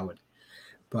he's a coward.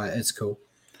 But it's cool.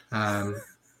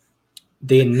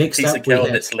 Then next he's up, a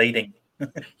coward that's leading.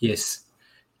 Yes.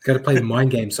 Got to play the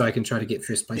mind game so I can try to get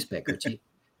first place back, Richie.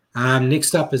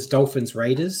 Next up is Dolphins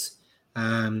Raiders.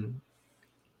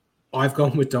 I've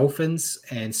gone with Dolphins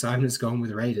and Simon's gone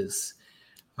with Raiders.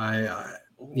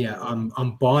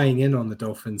 I'm buying in on the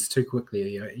Dolphins too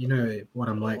quickly. You know what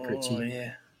I'm like, Richie. Oh,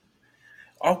 yeah.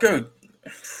 I'll go.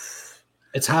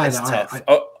 It's hard. It's tough.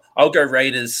 I'll go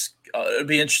Raiders. It'll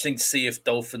be interesting to see if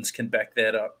Dolphins can back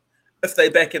that up. If they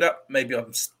back it up, maybe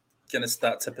I'm going to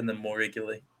start tipping them more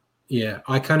regularly. Yeah,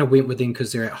 I kind of went with them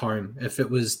because they're at home. If it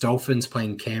was Dolphins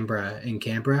playing Canberra in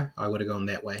Canberra, I would have gone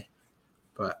that way.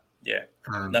 But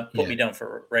put me down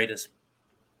for Raiders.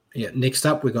 Yeah, next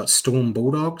up we got Storm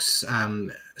Bulldogs.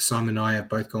 Simon and I have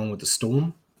both gone with the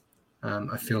Storm.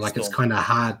 I feel like it's kind of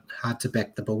hard to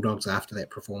back the Bulldogs after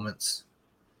that performance.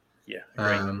 Yeah,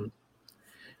 agree.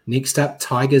 Next up,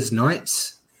 Tigers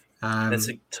Knights. That's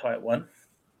a tight one.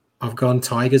 I've gone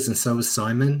Tigers, and so has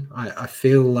Simon. I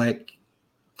feel like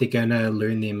they're going to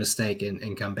learn their mistake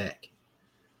and come back.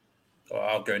 Oh,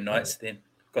 I'll go Knights then.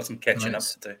 Got some catching up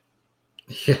to do.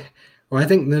 Yeah. Well, I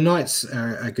think the Knights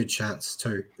are a good chance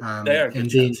too. They are a good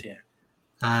chance, yeah.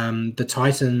 The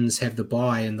Titans have the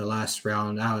bye in the last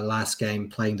round, last game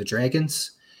playing the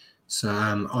Dragons. So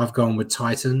I've gone with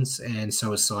Titans, and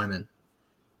so has Simon.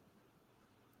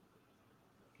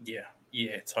 Yeah,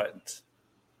 Titans.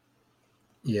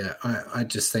 Yeah, I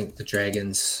just think the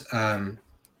Dragons.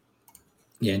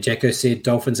 Jacko said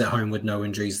Dolphins at home with no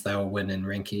injuries, they'll win. And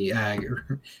Ricky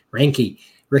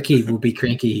will be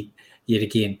cranky yet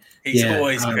again. He's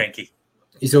always cranky.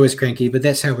 He's always cranky, but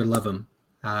that's how we love him.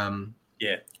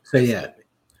 Yeah. So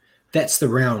that's the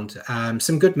round.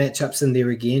 Some good matchups in there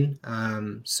again.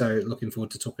 So looking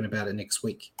forward to talking about it next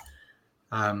week.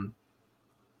 But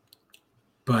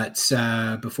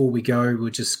before we go, we'll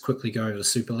just quickly go over the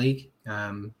Super League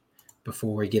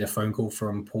before we get a phone call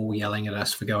from Paul yelling at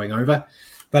us for going over.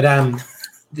 But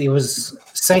there was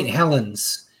St.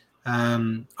 Helens.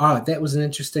 That was an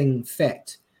interesting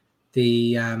fact.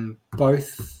 The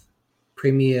both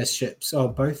premiers in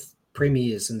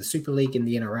the Super League and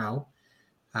the NRL,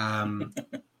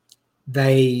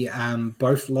 they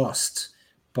both lost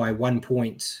by 1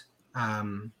 point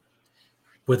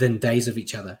within days of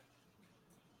each other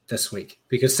this week,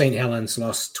 because St. Helens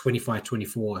lost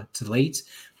 25-24 to Leeds,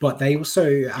 but they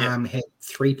also had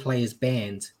 3 players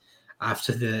banned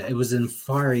after it was a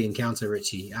fiery encounter,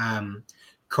 Richie.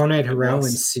 Conrad Harrell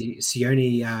and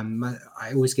Sione,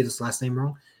 I always get his last name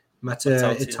wrong,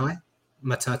 Matatia.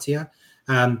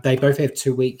 They both have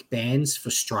 2-week bans for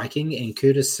striking, and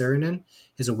Curtis Sirenen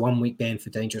has a 1-week ban for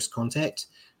dangerous contact.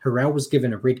 Harrell was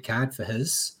given a red card for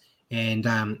his, and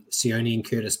Sione and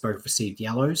Curtis both received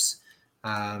yellows.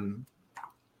 And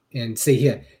see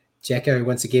here, Jacko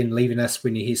once again leaving us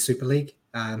when you hear Super League.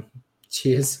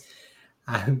 Cheers.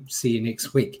 See you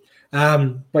next week.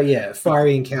 But yeah,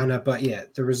 fiery encounter. But yeah,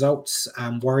 the results: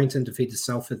 Warrington defeated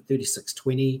Salford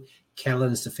 36-20.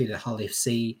 Callans defeated Hull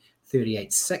FC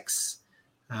 38-6.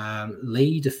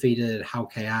 Lee defeated Hull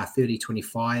KR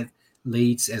 30-25.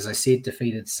 Leeds, as I said,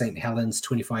 defeated St. Helens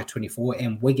 25-24,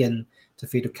 and Wigan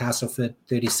defeated Castleford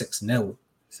 36-0.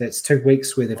 So it's 2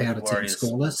 weeks where they've had a team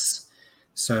scoreless.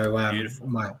 So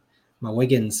my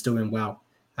Wigan's doing well.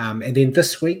 And then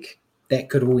this week, that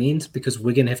could all end because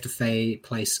Wigan have to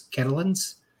place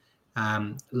Catalans.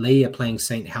 Lee are playing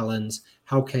St. Helens,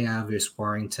 Hull KR versus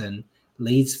Warrington,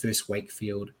 Leeds versus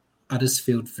Wakefield,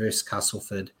 Uddersfield versus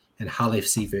Castleford, and Hull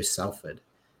FC versus Salford.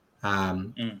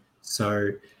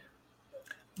 So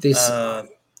this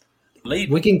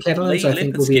Wigan Catalans, I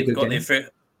think, will be a good game.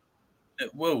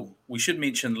 Well, we should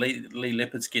mention Lee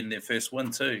Leopards getting their first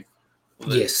win too.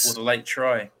 With a late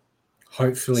try.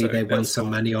 Hopefully they won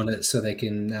some money on it so they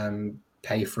can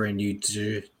pay for a new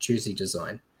jersey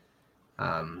design.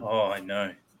 I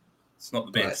know. It's not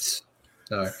the best.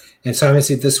 No. And so I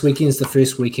said this weekend's the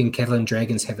first weekend Catalan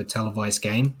Dragons have a televised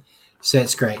game. So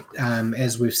that's great.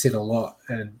 As we've said a lot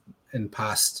in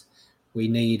past, we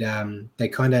need, they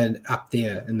kind of up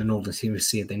there in the Northern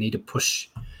Hemisphere, they need to push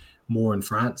more in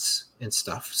France and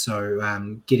stuff.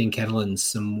 So getting Catalans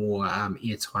some more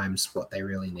airtime is what they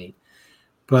really need.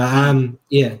 But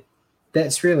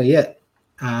that's really it.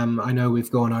 I know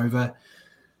we've gone over,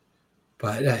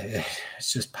 but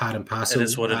it's just part and parcel. It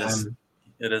is what it is.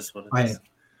 It is what it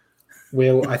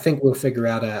is. I think we'll figure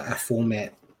out a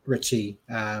format, Richie,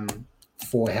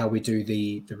 for how we do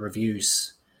the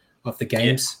reviews of the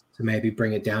games to maybe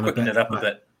bring it down Quicken a bit. It up a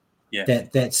bit. Yeah.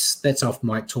 That's off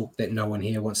mic talk that no one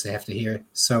here wants to have to hear.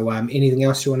 So anything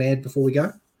else you want to add before we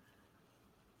go?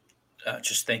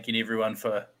 Just thanking everyone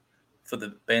for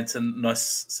the banter,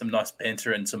 some nice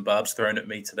banter and some barbs thrown at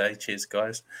me today. Cheers,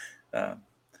 guys.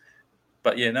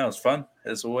 But yeah, no, it was fun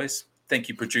as always. Thank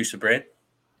you, producer Brad.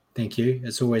 Thank you.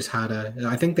 It's always harder.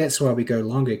 I think that's why we go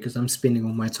longer, because I'm spending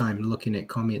all my time looking at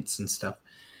comments and stuff.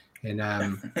 And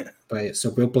but so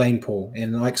we'll blame Paul.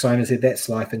 And like Simon said, that's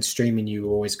life. And streaming, you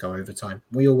always go overtime.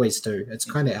 We always do. It's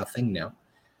kind of our thing now.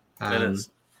 It is.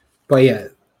 But yeah,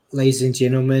 ladies and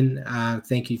gentlemen,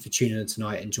 thank you for tuning in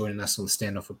tonight and joining us on the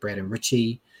Standoff with Brad and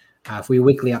Richie. For your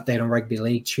weekly update on rugby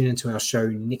league, tune into our show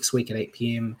next week at 8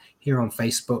 p.m. here on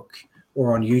Facebook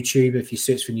or on YouTube if you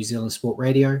search for New Zealand Sport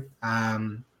Radio.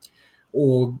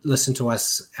 Or listen to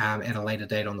us at a later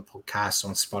date on the podcast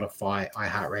on Spotify,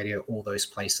 iHeartRadio, all those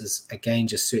places. Again,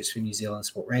 just search for New Zealand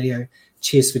Sport Radio.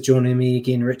 Cheers for joining me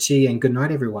again, Richie, and good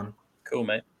night, everyone. Cool,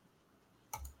 mate.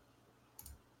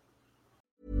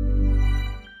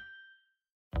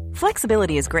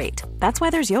 Flexibility is great. That's why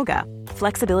there's yoga.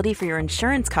 Flexibility for your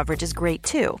insurance coverage is great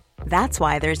too. That's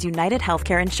why there's United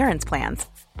Healthcare Insurance Plans.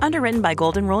 Underwritten by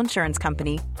Golden Rule Insurance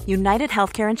Company, United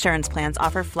Healthcare Insurance Plans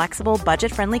offer flexible,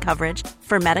 budget-friendly coverage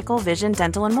for medical, vision,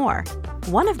 dental, and more.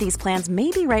 One of these plans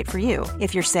may be right for you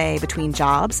if you're, say, between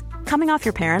jobs, coming off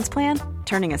your parents' plan,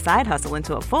 turning a side hustle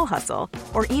into a full hustle,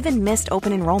 or even missed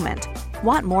open enrollment.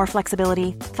 Want more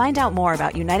flexibility? Find out more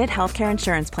about United Healthcare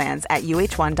Insurance Plans at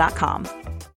uh1.com.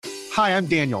 Hi, I'm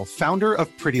Daniel, founder of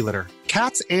Pretty Litter.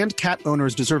 Cats and cat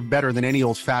owners deserve better than any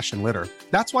old-fashioned litter.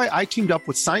 That's why I teamed up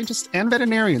with scientists and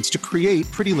veterinarians to create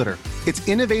Pretty Litter. Its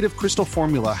innovative crystal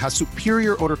formula has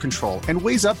superior odor control and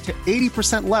weighs up to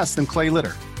 80% less than clay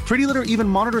litter. Pretty Litter even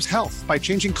monitors health by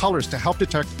changing colors to help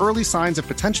detect early signs of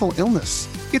potential illness.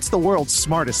 It's the world's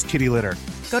smartest kitty litter.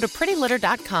 Go to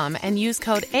prettylitter.com and use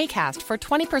code ACAST for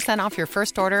 20% off your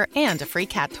first order and a free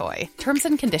cat toy. Terms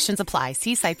and conditions apply.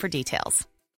 See site for details.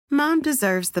 Mom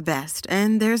deserves the best,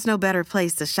 and there's no better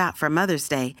place to shop for Mother's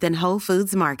Day than Whole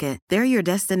Foods Market. They're your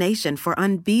destination for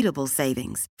unbeatable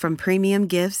savings, from premium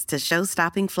gifts to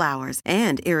show-stopping flowers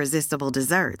and irresistible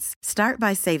desserts. Start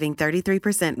by saving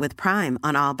 33% with Prime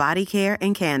on all body care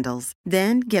and candles.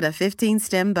 Then get a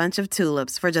 15-stem bunch of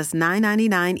tulips for just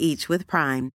 $9.99 each with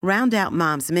Prime. Round out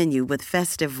Mom's menu with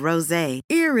festive rosé,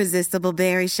 irresistible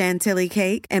berry chantilly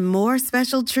cake, and more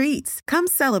special treats. Come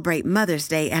celebrate Mother's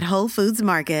Day at Whole Foods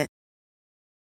Market.